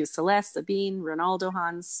thank you, Celeste, Sabine, Ronaldo,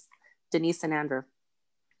 Hans, Denise, and Andrew.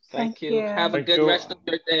 Thank you. Have a good rest of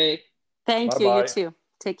your day. Thank you. You too.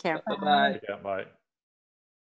 Take care. Bye-bye. Bye.